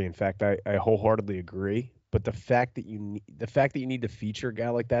disagree. In fact, I wholeheartedly agree. But the fact that you need to feature a guy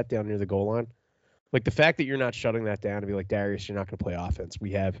like that down near the goal line, Like the fact that you're not shutting that down to be like, Darius, you're not going to play offense.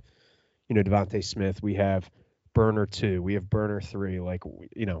 We have, Devontae Smith. We have Burner 2. We have Burner 3. Like,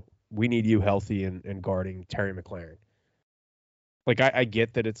 we need you healthy and guarding Terry McLaurin. Like, I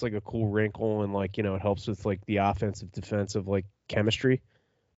get that it's like a cool wrinkle and like, it helps with like the offensive defensive like chemistry.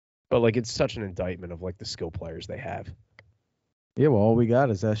 But like it's such an indictment of like the skill players they have. Yeah, well, all we got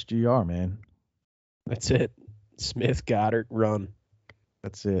is SGR, man. That's it. Smith, Goddard, run.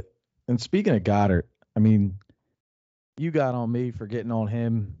 That's it. And speaking of Goddard, I mean, you got on me for getting on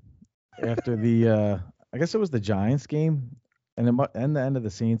him after the I guess it was the Giants game and the end of the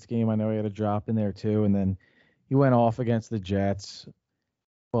Saints game. I know he had a drop in there too, and then he went off against the Jets.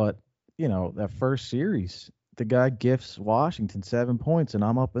 But that first series, the guy gifts Washington 7 points, and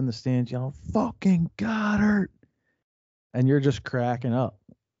I'm up in the stands yelling, "Fucking Goddard!" And you're just cracking up.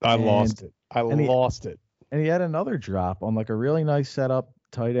 I lost it. And he had another drop on like a really nice setup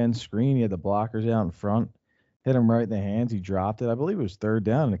tight end screen. He had the blockers out in front, hit him right in the hands. He dropped it. I believe it was third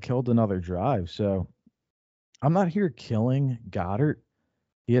down, and it killed another drive. So I'm not here killing Goddard.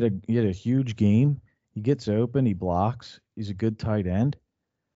 He had a huge game. He gets open. He blocks. He's a good tight end.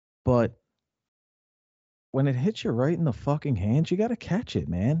 But when it hits you right in the fucking hands, you got to catch it,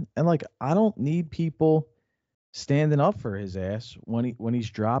 man. And like, I don't need people standing up for his ass when he's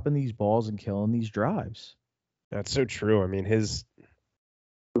dropping these balls and killing these drives. That's so true. I mean,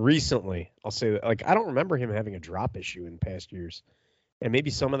 recently, I'll say that, like, I don't remember him having a drop issue in past years. And maybe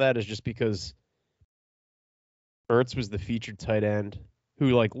some of that is just because Ertz was the featured tight end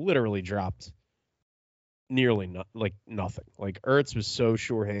who like literally dropped nearly nothing. Like Ertz was so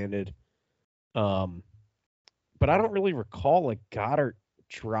sure-handed. But I don't really recall like Goddard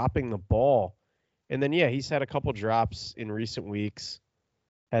dropping the ball. And then, yeah, he's had a couple drops in recent weeks.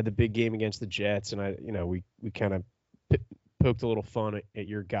 Had the big game against the Jets, and we kind of poked a little fun at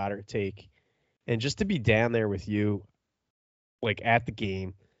your Goddard take. And just to be down there with you, like at the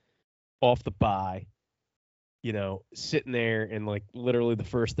game, off the bye, sitting there and like literally the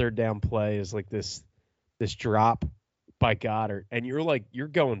first third down play is like this drop by Goddard, and you're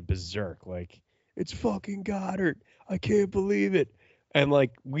going berserk, like it's fucking Goddard, I can't believe it. And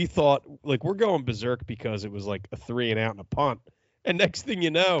like we thought, like we're going berserk because it was like a 3 and out and a punt. And next thing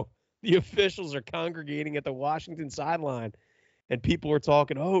you know, the officials are congregating at the Washington sideline, and people are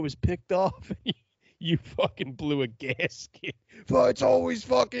talking, "Oh, it was picked off." You fucking blew a gasket. But it's always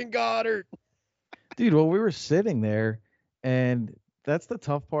fucking Goddard. Dude, well, we were sitting there, and that's the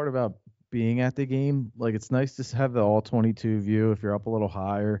tough part about being at the game. Like, it's nice to have the all 22 view if you're up a little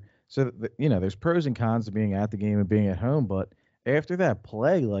higher. So, there's pros and cons to being at the game and being at home. But after that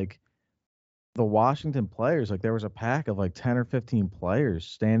play, like, the Washington players, like, there was a pack of like 10 or 15 players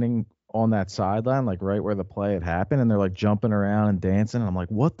standing on that sideline, like right where the play had happened, and they're like jumping around and dancing. And I'm like,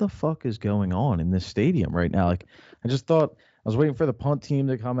 what the fuck is going on in this stadium right now? Like, I just thought I was waiting for the punt team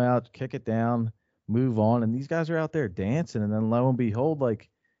to come out, kick it down, move on, and these guys are out there dancing. And then lo and behold, like,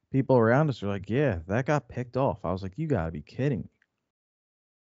 people around us are like, yeah, that got picked off. I was like, you gotta be kidding me.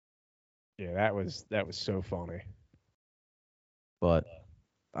 Yeah, that was so funny. But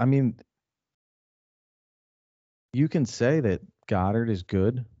I mean, you can say that Goddard is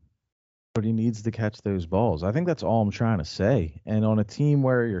good, but he needs to catch those balls. I think that's all I'm trying to say. And on a team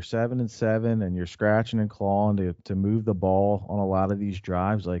where you're 7-7 and you're scratching and clawing to move the ball on a lot of these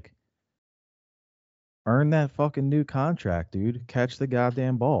drives, like, earn that fucking new contract, dude. Catch the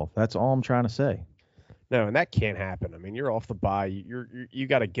goddamn ball. That's all I'm trying to say. No, and that can't happen. I mean, you're off the bye. You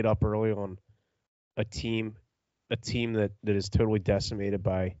got to get up early on a team that is totally decimated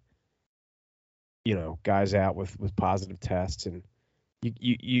by, guys out with positive tests, and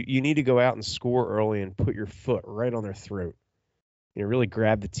you need to go out and score early and put your foot right on their throat. Really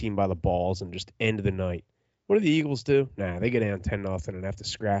grab the team by the balls and just end the night. What do the Eagles do? Nah, they get down 10-0 and have to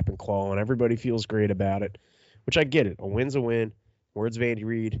scrap and claw, and everybody feels great about it, which I get it. A win's a win. Words of Andy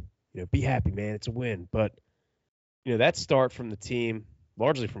Reid, be happy, man. It's a win. But, that start from the team,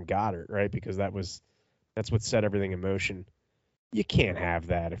 largely from Goddard, right? Because that's what set everything in motion. You can't have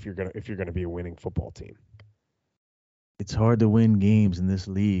that if you're gonna be a winning football team. It's hard to win games in this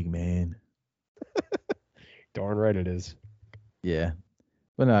league, man. Darn right it is. Yeah.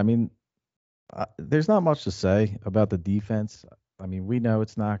 But no, I mean, there's not much to say about the defense. I mean, we know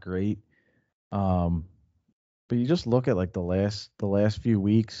it's not great. But you just look at like the last few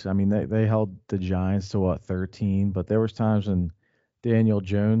weeks. I mean, they held the Giants to 13, but there was times when Daniel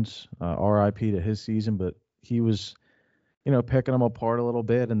Jones, RIP to his season, but he was, picking them apart a little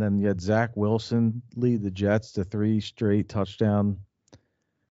bit. And then you had Zach Wilson lead the Jets to 3 straight touchdown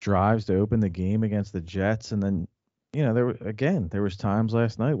drives to open the game against the Jets. And then there was times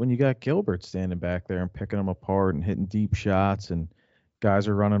last night when you got Gilbert standing back there and picking them apart and hitting deep shots, and guys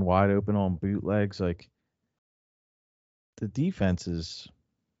are running wide open on bootlegs. Like the defense is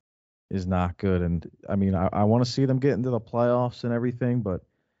not good, and I mean, I want to see them get into the playoffs and everything, but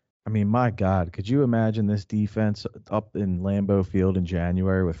I mean, my God, could you imagine this defense up in Lambeau Field in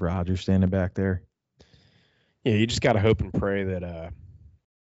January with Rodgers standing back there? Yeah, you just got to hope and pray that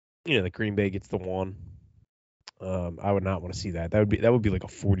that Green Bay gets the one. I would not want to see that. That would be like a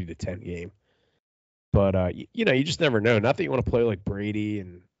 40-10 game. But you just never know. Not that you want to play like Brady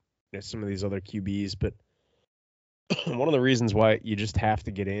and some of these other QBs, but one of the reasons why you just have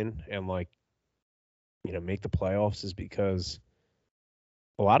to get in and make the playoffs is because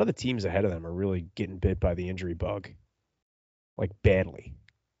a lot of the teams ahead of them are really getting bit by the injury bug, like badly.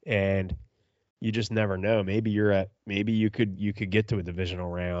 And you just never know. Maybe you could get to a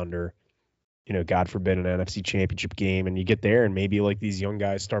divisional round or, God forbid an NFC championship game, and you get there and maybe like these young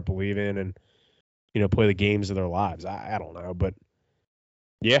guys start believing and, play the games of their lives. I don't know, but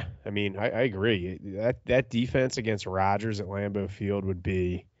yeah, I mean, I agree. That defense against Rodgers at Lambeau Field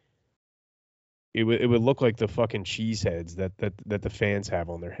it would look like the fucking cheese heads that the fans have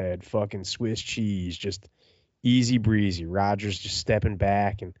on their head. Fucking Swiss cheese, just easy breezy. Rodgers just stepping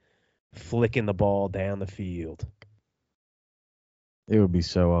back and flicking the ball down the field. It would be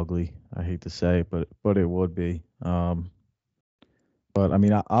so ugly. I hate to say it, but it would be. But I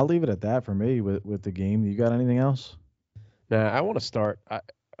mean, I'll leave it at that for me with the game. You got anything else? Now, I want to start.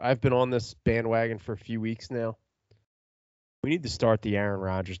 I've been on this bandwagon for a few weeks now. We need to start the Aaron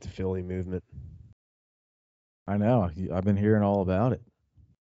Rodgers to Philly movement. I know. I've been hearing all about it.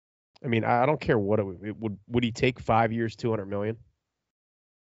 I mean, I don't care what it would he take 5 years, 200 million?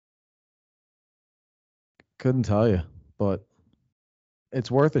 Couldn't tell you, but it's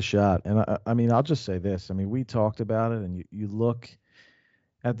worth a shot. And I mean, I'll just say this. I mean, we talked about it, and you look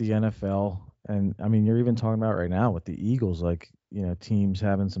at the NFL, and I mean, you're even talking about right now with the Eagles, like teams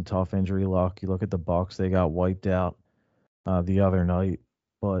having some tough injury luck. You look at the Bucks; they got wiped out the other night,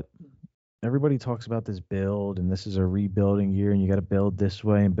 but everybody talks about this build, and this is a rebuilding year, and you got to build this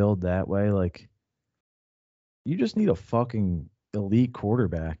way and build that way. Like, you just need a fucking elite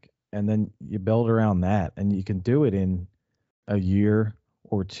quarterback, and then you build around that, and you can do it in a year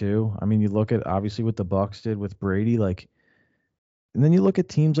or two. I mean, you look at obviously what the Bucks did with Brady, like, and then you look at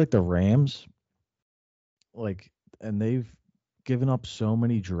teams like the Rams, like, and they've given up so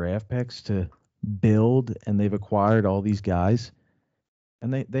many draft picks to build, and they've acquired all these guys,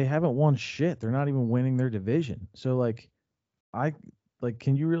 and they haven't won shit. They're not even winning their division. So like, I like,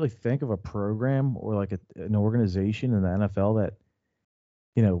 can you really think of a program or like an organization in the NFL that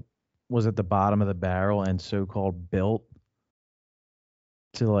you know was at the bottom of the barrel and so-called built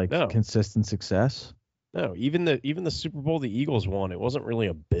to like No, consistent success? no. Even the Super Bowl the Eagles won, it wasn't really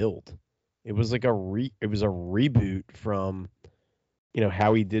a build. It was like it was a reboot from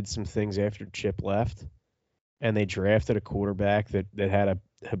how he did some things after Chip left, and they drafted a quarterback that had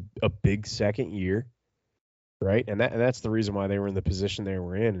a big second year, right? And that's the reason why they were in the position they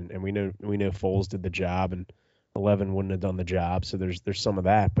were in. And we know Foles did the job, and 11 wouldn't have done the job. So there's some of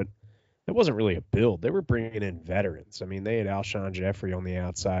that, but it wasn't really a build. They were bringing in veterans. I mean, they had Alshon Jeffrey on the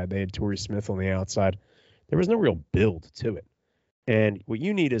outside. They had Torrey Smith on the outside. There was no real build to it. And what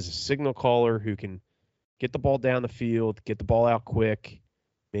you need is a signal caller who can get the ball down the field, get the ball out quick,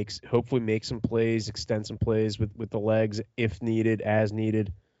 hopefully make some plays, extend some plays with the legs if needed, as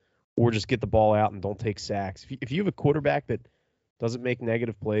needed, or just get the ball out and don't take sacks. If you have a quarterback that doesn't make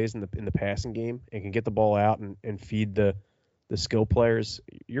negative plays in the passing game and can get the ball out and feed the skill players,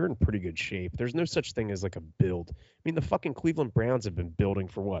 you're in pretty good shape. There's no such thing as like a build. I mean, the fucking Cleveland Browns have been building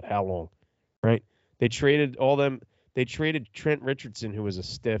for what? How long? Right? They traded all them. They traded Trent Richardson, who was a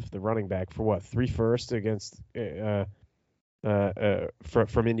stiff, the running back, for what? 3 firsts against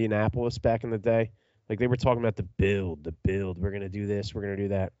from Indianapolis back in the day. Like they were talking about the build. We're gonna do this. We're gonna do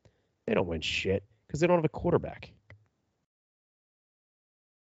that. They don't win shit because they don't have a quarterback.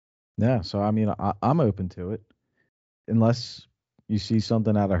 Yeah, so I mean, I'm open to it unless you see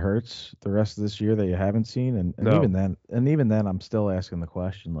something out of Hurts the rest of this year that you haven't seen, and No. even then, I'm still asking the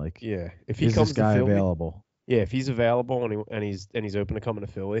question like, Yeah. If he is this comes to guy Philly, available? yeah, if he's available and he's open to coming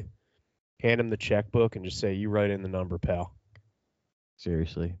to Philly, hand him the checkbook and just say you write in the number, pal.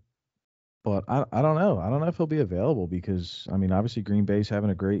 Seriously. But I don't know. I don't know if he'll be available because I mean, obviously Green Bay's having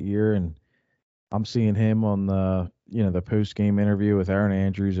a great year, and I'm seeing him on the post game interview with Aaron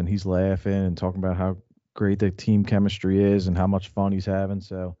Andrews, and he's laughing and talking about how great the team chemistry is and how much fun he's having.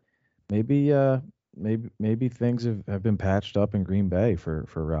 So maybe maybe things have been patched up in Green Bay for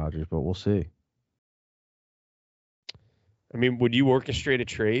Rodgers, but we'll see. I mean, would you orchestrate a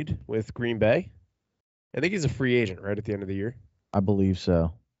trade with Green Bay? I think he's a free agent right at the end of the year. I believe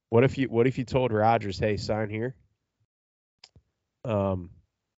so. What if you told Rodgers, hey, sign here? And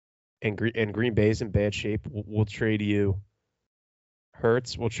Green Bay's in bad shape. We'll trade you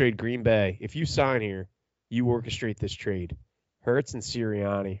Hurts. We'll trade Green Bay. If you sign here, you orchestrate this trade. Hurts and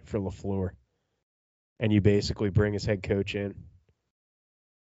Sirianni for LaFleur. And you basically bring his head coach in.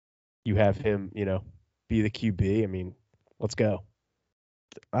 You have him, be the QB. I mean, let's go.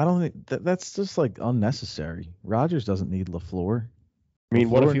 I don't think that's just like unnecessary. Rodgers doesn't need LaFleur. I mean,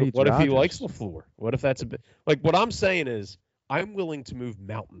 LaFleur what if he Rodgers. likes LaFleur? What if that's a bit like what I'm saying is I'm willing to move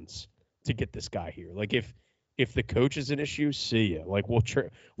mountains to get this guy here. Like if the coach is an issue, see ya. Like we'll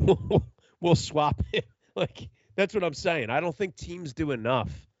swap him. Like that's what I'm saying. I don't think teams do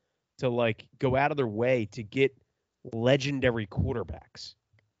enough to like go out of their way to get legendary quarterbacks.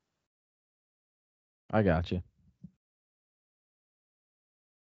 I got you.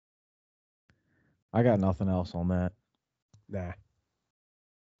 I got nothing else on that. Nah.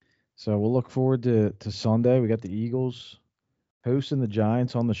 So we'll look forward to Sunday. We got the Eagles hosting the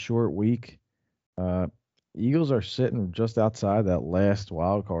Giants on the short week. Eagles are sitting just outside that last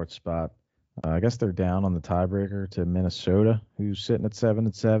wild card spot. I guess they're down on the tiebreaker to Minnesota, who's sitting at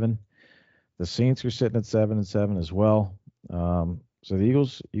 7-7. The Saints are sitting at 7-7 as well. So the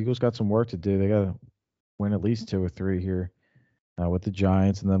Eagles got some work to do. They got to win at least 2 or 3 here with the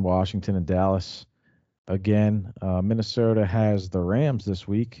Giants, and then Washington and Dallas. Again, Minnesota has the Rams this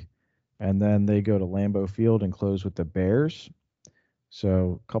week, and then they go to Lambeau Field and close with the Bears.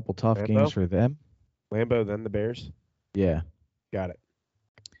 So a couple tough games for them. Lambeau, then the Bears? Yeah. Got it.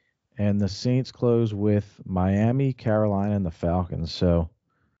 And the Saints close with Miami, Carolina, and the Falcons. So,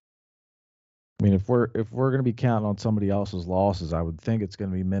 I mean, if we're going to be counting on somebody else's losses, I would think it's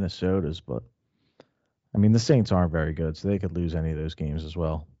going to be Minnesota's. But, I mean, the Saints aren't very good, so they could lose any of those games as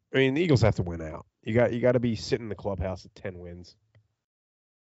well. I mean, the Eagles have to win out. You got to be sitting in the clubhouse at 10 wins.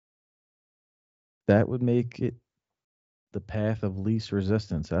 That would make it the path of least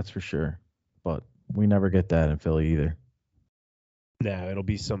resistance, that's for sure. But we never get that in Philly either. No, it'll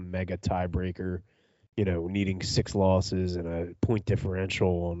be some mega tiebreaker, needing 6 losses and a point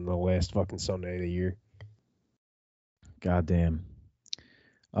differential on the last fucking Sunday of the year. Goddamn.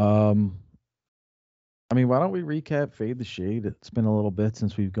 I mean, why don't we recap Fade the Shade? It's been a little bit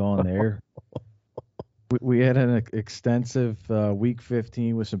since we've gone there. We had an extensive week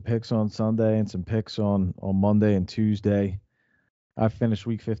 15 with some picks on Sunday and some picks on Monday and Tuesday. I finished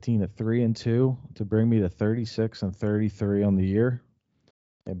week 15 at 3-2 to bring me to 36-33 on the year.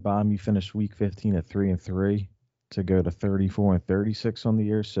 And Bomb, you finished week 15 at 3-3 to go to 34-36 on the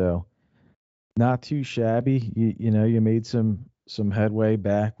year. So not too shabby. You made some headway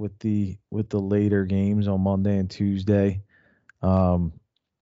back with the later games on Monday and Tuesday.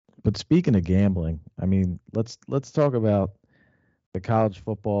 But speaking of gambling, I mean, let's talk about the college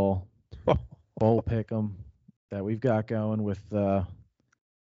football bowl pick'em that we've got going with a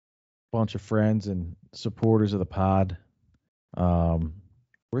bunch of friends and supporters of the pod.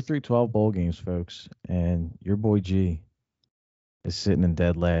 We're 3-12 bowl games, folks, and your boy G is sitting in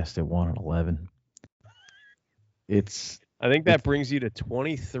dead last at 1-11. I think that brings you to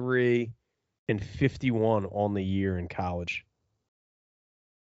 23-51 on the year in college.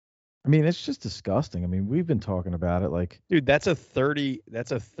 I mean, it's just disgusting. I mean, we've been talking about it like, dude, that's a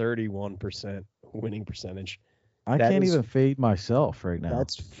 31% winning percentage. I can't even fade myself right now.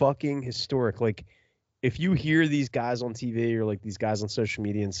 That's fucking historic. Like, if you hear these guys on TV or like these guys on social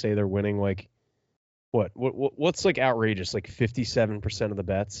media and say they're winning, like, what's like outrageous? Like 57% of the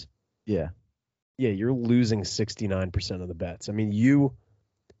bets. Yeah, you're losing 69% of the bets. I mean, you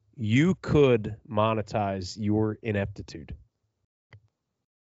could monetize your ineptitude.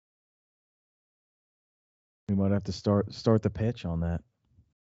 We might have to start the pitch on that.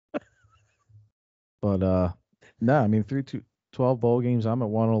 But no, I mean, 3-12 bowl games. I'm at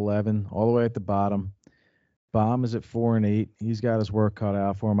 1-11, all the way at the bottom. Bomb is at 4-8. He's got his work cut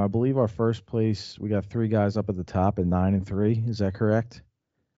out for him. I believe our first place, we got 3 guys up at the top at 9-3. Is that correct?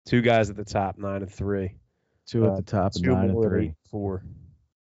 2 guys at the top, 9-3. 2 at the top at 9-3. 4.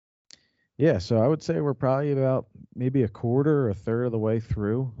 Yeah, so I would say we're probably about maybe a quarter or a third of the way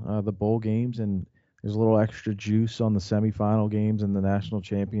through the bowl games, and there's a little extra juice on the semifinal games and the national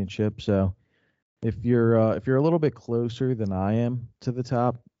championship. So if you're a little bit closer than I am to the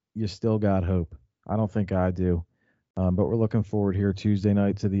top, you still got hope. I don't think I do, but we're looking forward here Tuesday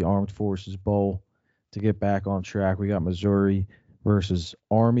night to the Armed Forces Bowl to get back on track. We got Missouri versus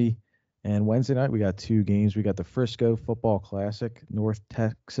Army, and Wednesday night we got 2 games. We got the Frisco Football Classic, North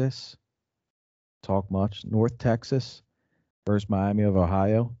Texas. North Texas versus Miami of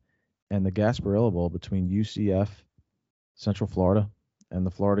Ohio, and the Gasparilla Bowl between UCF, Central Florida, and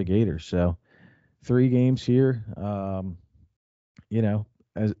the Florida Gators. So 3 games here. You know,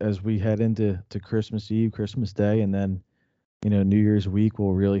 as we head into Christmas Eve, Christmas Day, and then New Year's week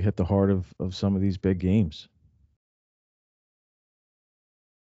will really hit the heart of some of these big games.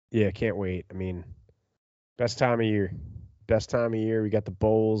 Yeah, can't wait. I mean, best time of year. Best time of year. We got the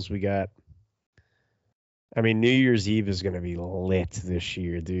bowls. I mean, New Year's Eve is going to be lit this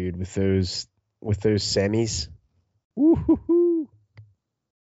year, dude, with those semis. Woo-hoo-hoo.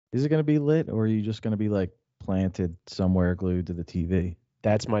 Is it going to be lit, or are you just going to be like planted somewhere glued to the TV?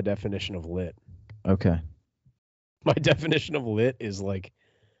 That's my definition of lit. Okay. My definition of lit is like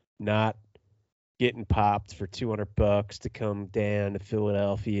not getting popped for $200 to come down to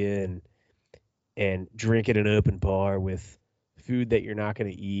Philadelphia and drink at an open bar with food that you're not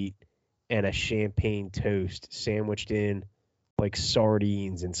going to eat and a champagne toast sandwiched in like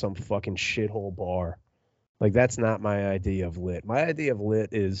sardines in some fucking shithole bar. Like, that's not my idea of lit. My idea of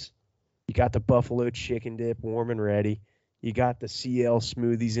lit is you got the buffalo chicken dip warm and ready. You got the CL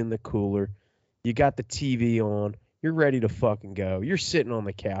smoothies in the cooler. You got the TV on. You're ready to fucking go. You're sitting on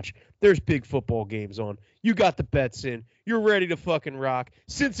the couch. There's big football games on. You got the bets in. You're ready to fucking rock.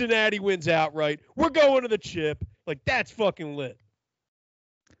 Cincinnati wins outright. We're going to the chip. Like, that's fucking lit.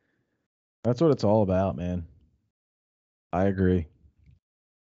 That's what it's all about, man. I agree.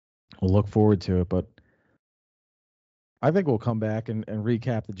 We'll look forward to it, but I think we'll come back and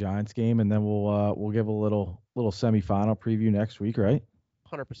recap the Giants game, and then we'll give a little semifinal preview next week, right?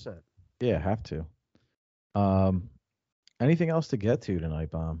 100%. Yeah, have to. Anything else to get to tonight,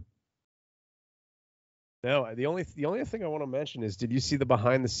 Bomb? No, the only thing I want to mention is, did you see the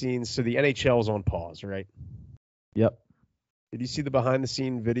behind the scenes? So the NHL's on pause, right? Yep. Did you see the behind the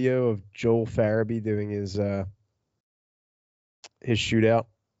scene video of Joel Farabee doing his shootout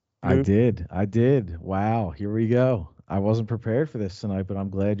move? I did. Wow, here we go. I wasn't prepared for this tonight, but I'm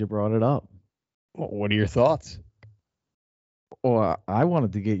glad you brought it up. Well, what are your thoughts? Well, I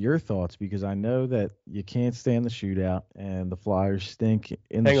wanted to get your thoughts because I know that you can't stand the shootout, and the Flyers stink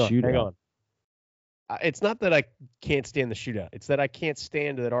in the shootout. Hang on. It's not that I can't stand the shootout. It's that I can't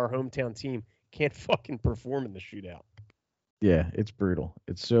stand that our hometown team can't fucking perform in the shootout. Yeah, it's brutal.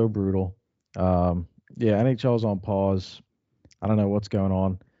 It's so brutal. Yeah, NHL's on pause. I don't know what's going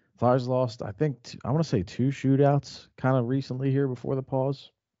on. Flyers lost, I think, I want to say 2 shootouts kind of recently here before the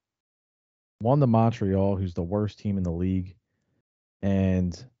pause. One to Montreal, who's the worst team in the league.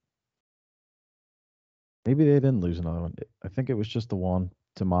 And maybe they didn't lose another one. I think it was just the one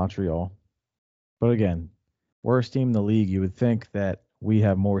to Montreal. But again, worst team in the league. You would think that we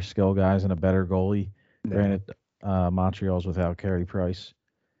have more skill guys and a better goalie. No. Granted, Montreal's without Carey Price.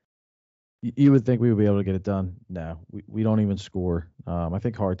 You would think we would be able to get it done. No, we don't even score. I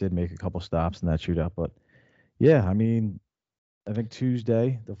think Hart did make a couple stops in that shootout, but yeah, I mean, I think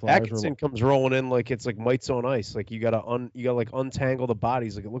Tuesday the Flyers Atkinson comes rolling in like it's like mites on ice. Like you gotta like untangle the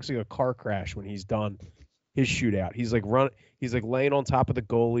bodies. Like it looks like a car crash when he's done his shootout. He's like laying on top of the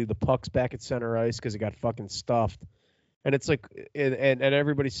goalie. The puck's back at center ice because he got fucking stuffed, and it's like and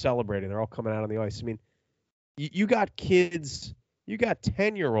everybody's celebrating. They're all coming out on the ice. I mean, you got kids, you got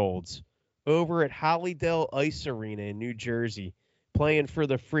 10-year-olds over at Hollydale Ice Arena in New Jersey playing for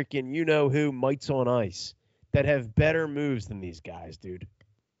the freaking you-know-who mites on ice that have better moves than these guys, dude.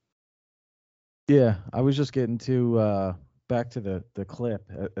 Yeah, I was just getting to back to the clip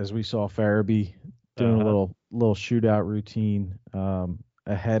as we saw Farabee doing a little shootout routine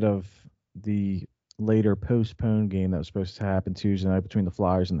ahead of the later postponed game that was supposed to happen Tuesday night between the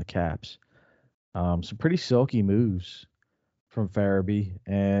Flyers and the Caps. Some pretty silky moves from Farabee,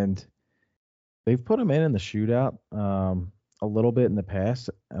 and they've put him in the shootout a little bit in the past,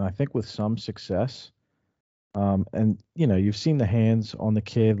 and I think with some success. And you've seen the hands on the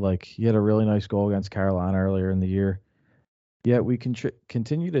kid. Like, he had a really nice goal against Carolina earlier in the year. Yet we can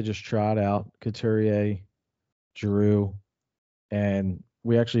continue to just trot out Couturier, Giroux, and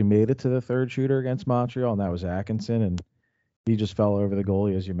we actually made it to the third shooter against Montreal, and that was Atkinson, and he just fell over the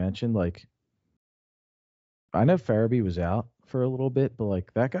goalie, as you mentioned. Like, I know Farabee was out for a little bit, but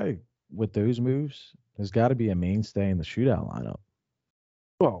like that guy with those moves has got to be a mainstay in the shootout lineup.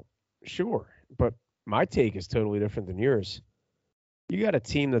 Well, sure, but my take is totally different than yours. You got a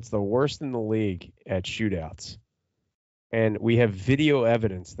team that's the worst in the league at shootouts, and we have video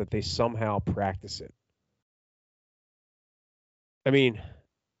evidence that they somehow practice it. I mean,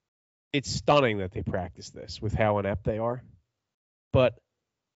 it's stunning that they practice this with how inept they are. But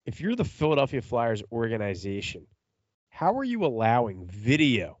if you're the Philadelphia Flyers organization, how are you allowing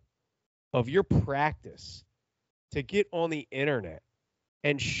video of your practice to get on the internet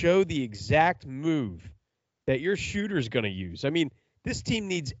and show the exact move that your shooter's going to use. I mean, this team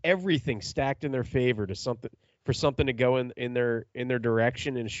needs everything stacked in their favor for something to go in their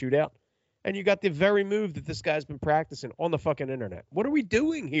direction in a shootout. And you got the very move that this guy's been practicing on the fucking internet. What are we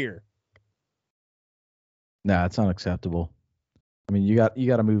doing here? Nah, it's unacceptable. I mean, you got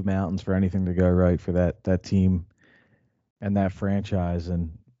to move mountains for anything to go right for that team and that franchise.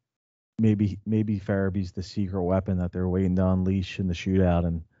 And maybe Farabee's the secret weapon that they're waiting to unleash in the shootout.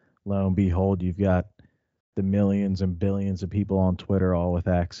 And lo and behold, you've got the millions and billions of people on Twitter all with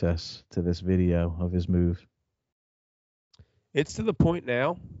access to this video of his move. It's to the point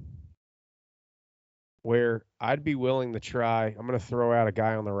now where I'd be willing to try. I'm going to throw out a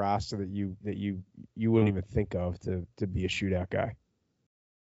guy on the roster that you wouldn't even think of to be a shootout guy.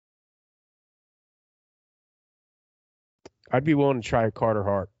 I'd be willing to try Carter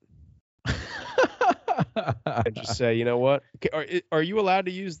Hart. And just say, you know what? Are you allowed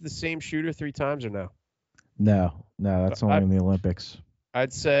to use the same shooter 3 times or no? No, that's only in the Olympics.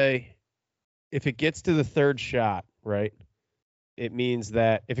 I'd say if it gets to the third shot, right? It means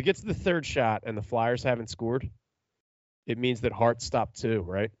that if it gets to the third shot and the Flyers haven't scored, it means that Hart stopped 2,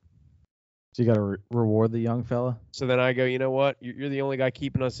 right? So you got to reward the young fella? So then I go, you know what? You're the only guy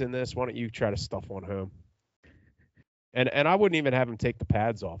keeping us in this. Why don't you try to stuff one home? And I wouldn't even have him take the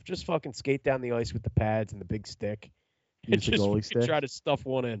pads off. Just fucking skate down the ice with the pads and the big stick. Use the goalie stick? Try to stuff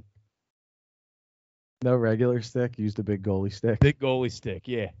one in. No regular stick? Use the big goalie stick? Big goalie stick,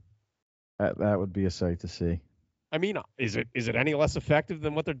 yeah. That would be a sight to see. I mean, is it any less effective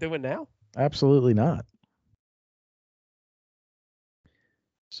than what they're doing now? Absolutely not.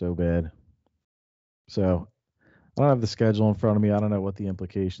 So bad. So I don't have the schedule in front of me. I don't know what the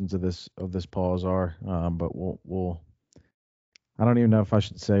implications of this pause are. But we'll. I don't even know if I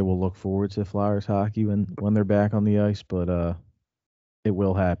should say we'll look forward to Flyers hockey when they're back on the ice, but it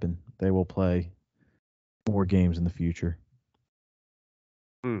will happen. They will play more games in the future.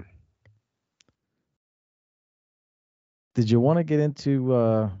 Did you want to get into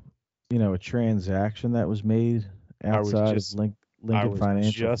a transaction that was made outside of Lincoln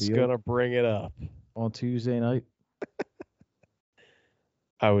Financial Field? I was just gonna bring it up on Tuesday night.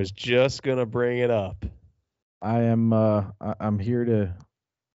 I was just gonna bring it up. I'm here to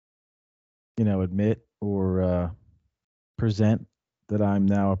admit or present that I'm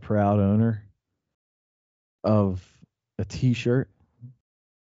now a proud owner of a T-shirt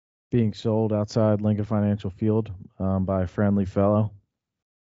being sold outside Lincoln Financial Field by a friendly fellow.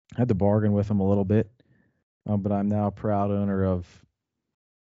 I had to bargain with him a little bit, but I'm now a proud owner of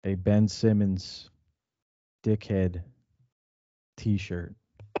a Ben Simmons dickhead T-shirt.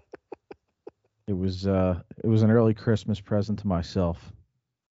 It was an early Christmas present to myself.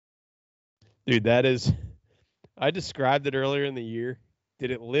 Dude, I described it earlier in the year.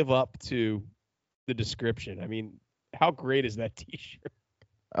 Did it live up to the description? I mean, how great is that T-shirt?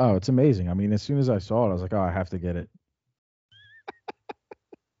 Oh, it's amazing. I mean, as soon as I saw it, I was like, oh, I have to get it.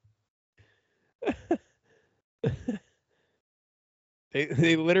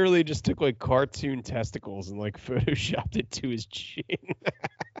 They literally just took like cartoon testicles and like photoshopped it to his chin.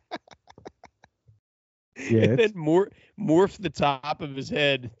 Yeah, and then morphed the top of his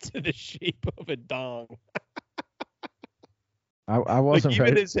head to the shape of a dong. I wasn't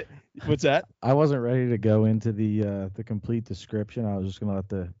ready. What's that? I wasn't ready to go into the complete description. I was just gonna let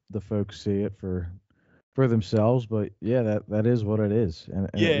the folks see it for themselves. But yeah, that is what it is. And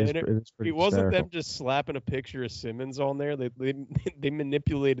it wasn't them just slapping a picture of Simmons on there. They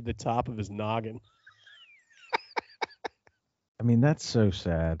manipulated the top of his noggin. I mean, that's so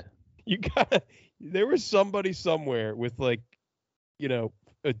sad. There was somebody somewhere with like,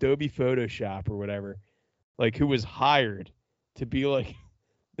 Adobe Photoshop or whatever, like who was hired to be like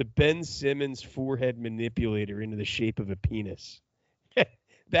the Ben Simmons forehead manipulator into the shape of a penis.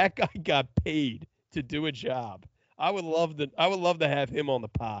 That guy got paid to do a job. I would love to have him on the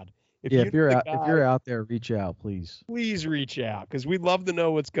pod. If you're out there, reach out, please. Please reach out, because we'd love to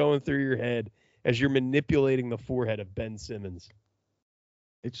know what's going through your head as you're manipulating the forehead of Ben Simmons.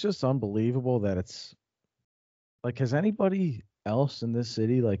 It's just unbelievable that it's like, has anybody else in this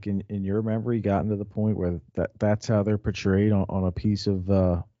city, like in your memory, gotten to the point where that's how they're portrayed on a piece of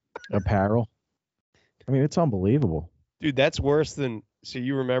apparel? I mean, it's unbelievable. Dude, that's worse than. So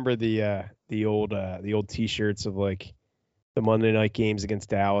you remember the old T-shirts of like the Monday night games against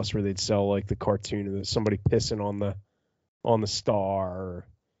Dallas where they'd sell like the cartoon of somebody pissing on the star, or,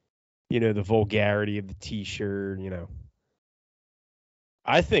 the vulgarity of the T-shirt.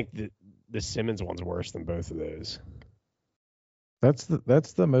 I think that the Simmons one's worse than both of those. That's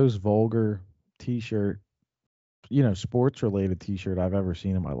the most vulgar T-shirt sports related T-shirt I've ever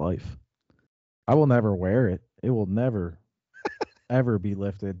seen in my life. I will never wear it. It will never, ever be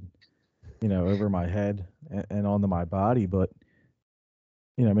lifted, over my head and onto my body. But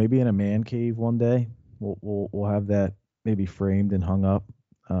maybe in a man cave one day, we'll have that maybe framed and hung up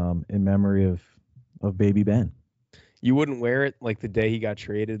in memory of baby Ben. You wouldn't wear it like the day he got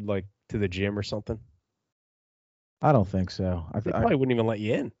traded, like to the gym or something? I don't think so. They probably wouldn't even let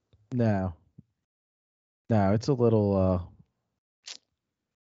you in. No, it's a little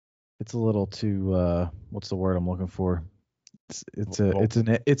too what's the word I'm looking for? It's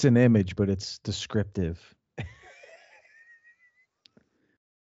an image, but it's descriptive.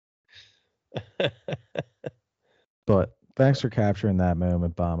 But thanks for capturing that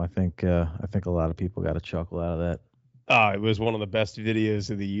moment, Bomb. I think a lot of people got a chuckle out of that. It was one of the best videos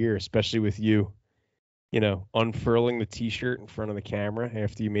of the year, especially with you, unfurling the T-shirt in front of the camera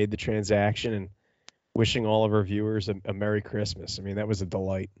after you made the transaction and wishing all of our viewers a Merry Christmas. I mean, that was a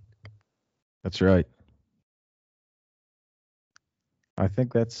delight. That's right. I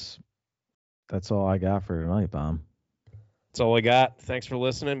think that's all I got for tonight, Bomb. That's all I got. Thanks for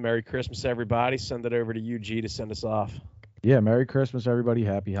listening. Merry Christmas, everybody. Send it over to UG to send us off. Yeah, Merry Christmas, everybody.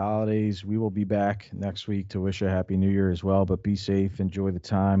 Happy holidays. We will be back next week to wish you a Happy New Year as well, but be safe. Enjoy the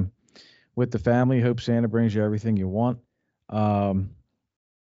time with the family. Hope Santa brings you everything you want. Got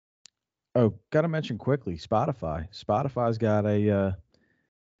to mention quickly, Spotify. Spotify's got a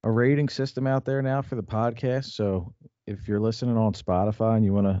rating system out there now for the podcast. So if you're listening on Spotify and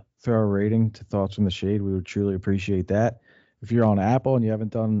you want to throw a rating to Thoughts from the Shade, we would truly appreciate that. If you're on Apple and you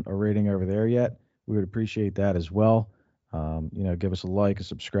haven't done a rating over there yet, we would appreciate that as well. Give us a like, a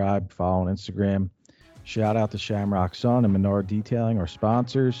subscribe, follow on Instagram. Shout out to Shamrock Sun and Menard Detailing, our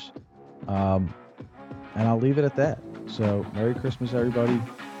sponsors. And I'll leave it at that. So Merry Christmas, everybody.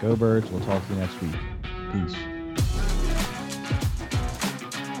 Go Birds. We'll talk to you next week. Peace.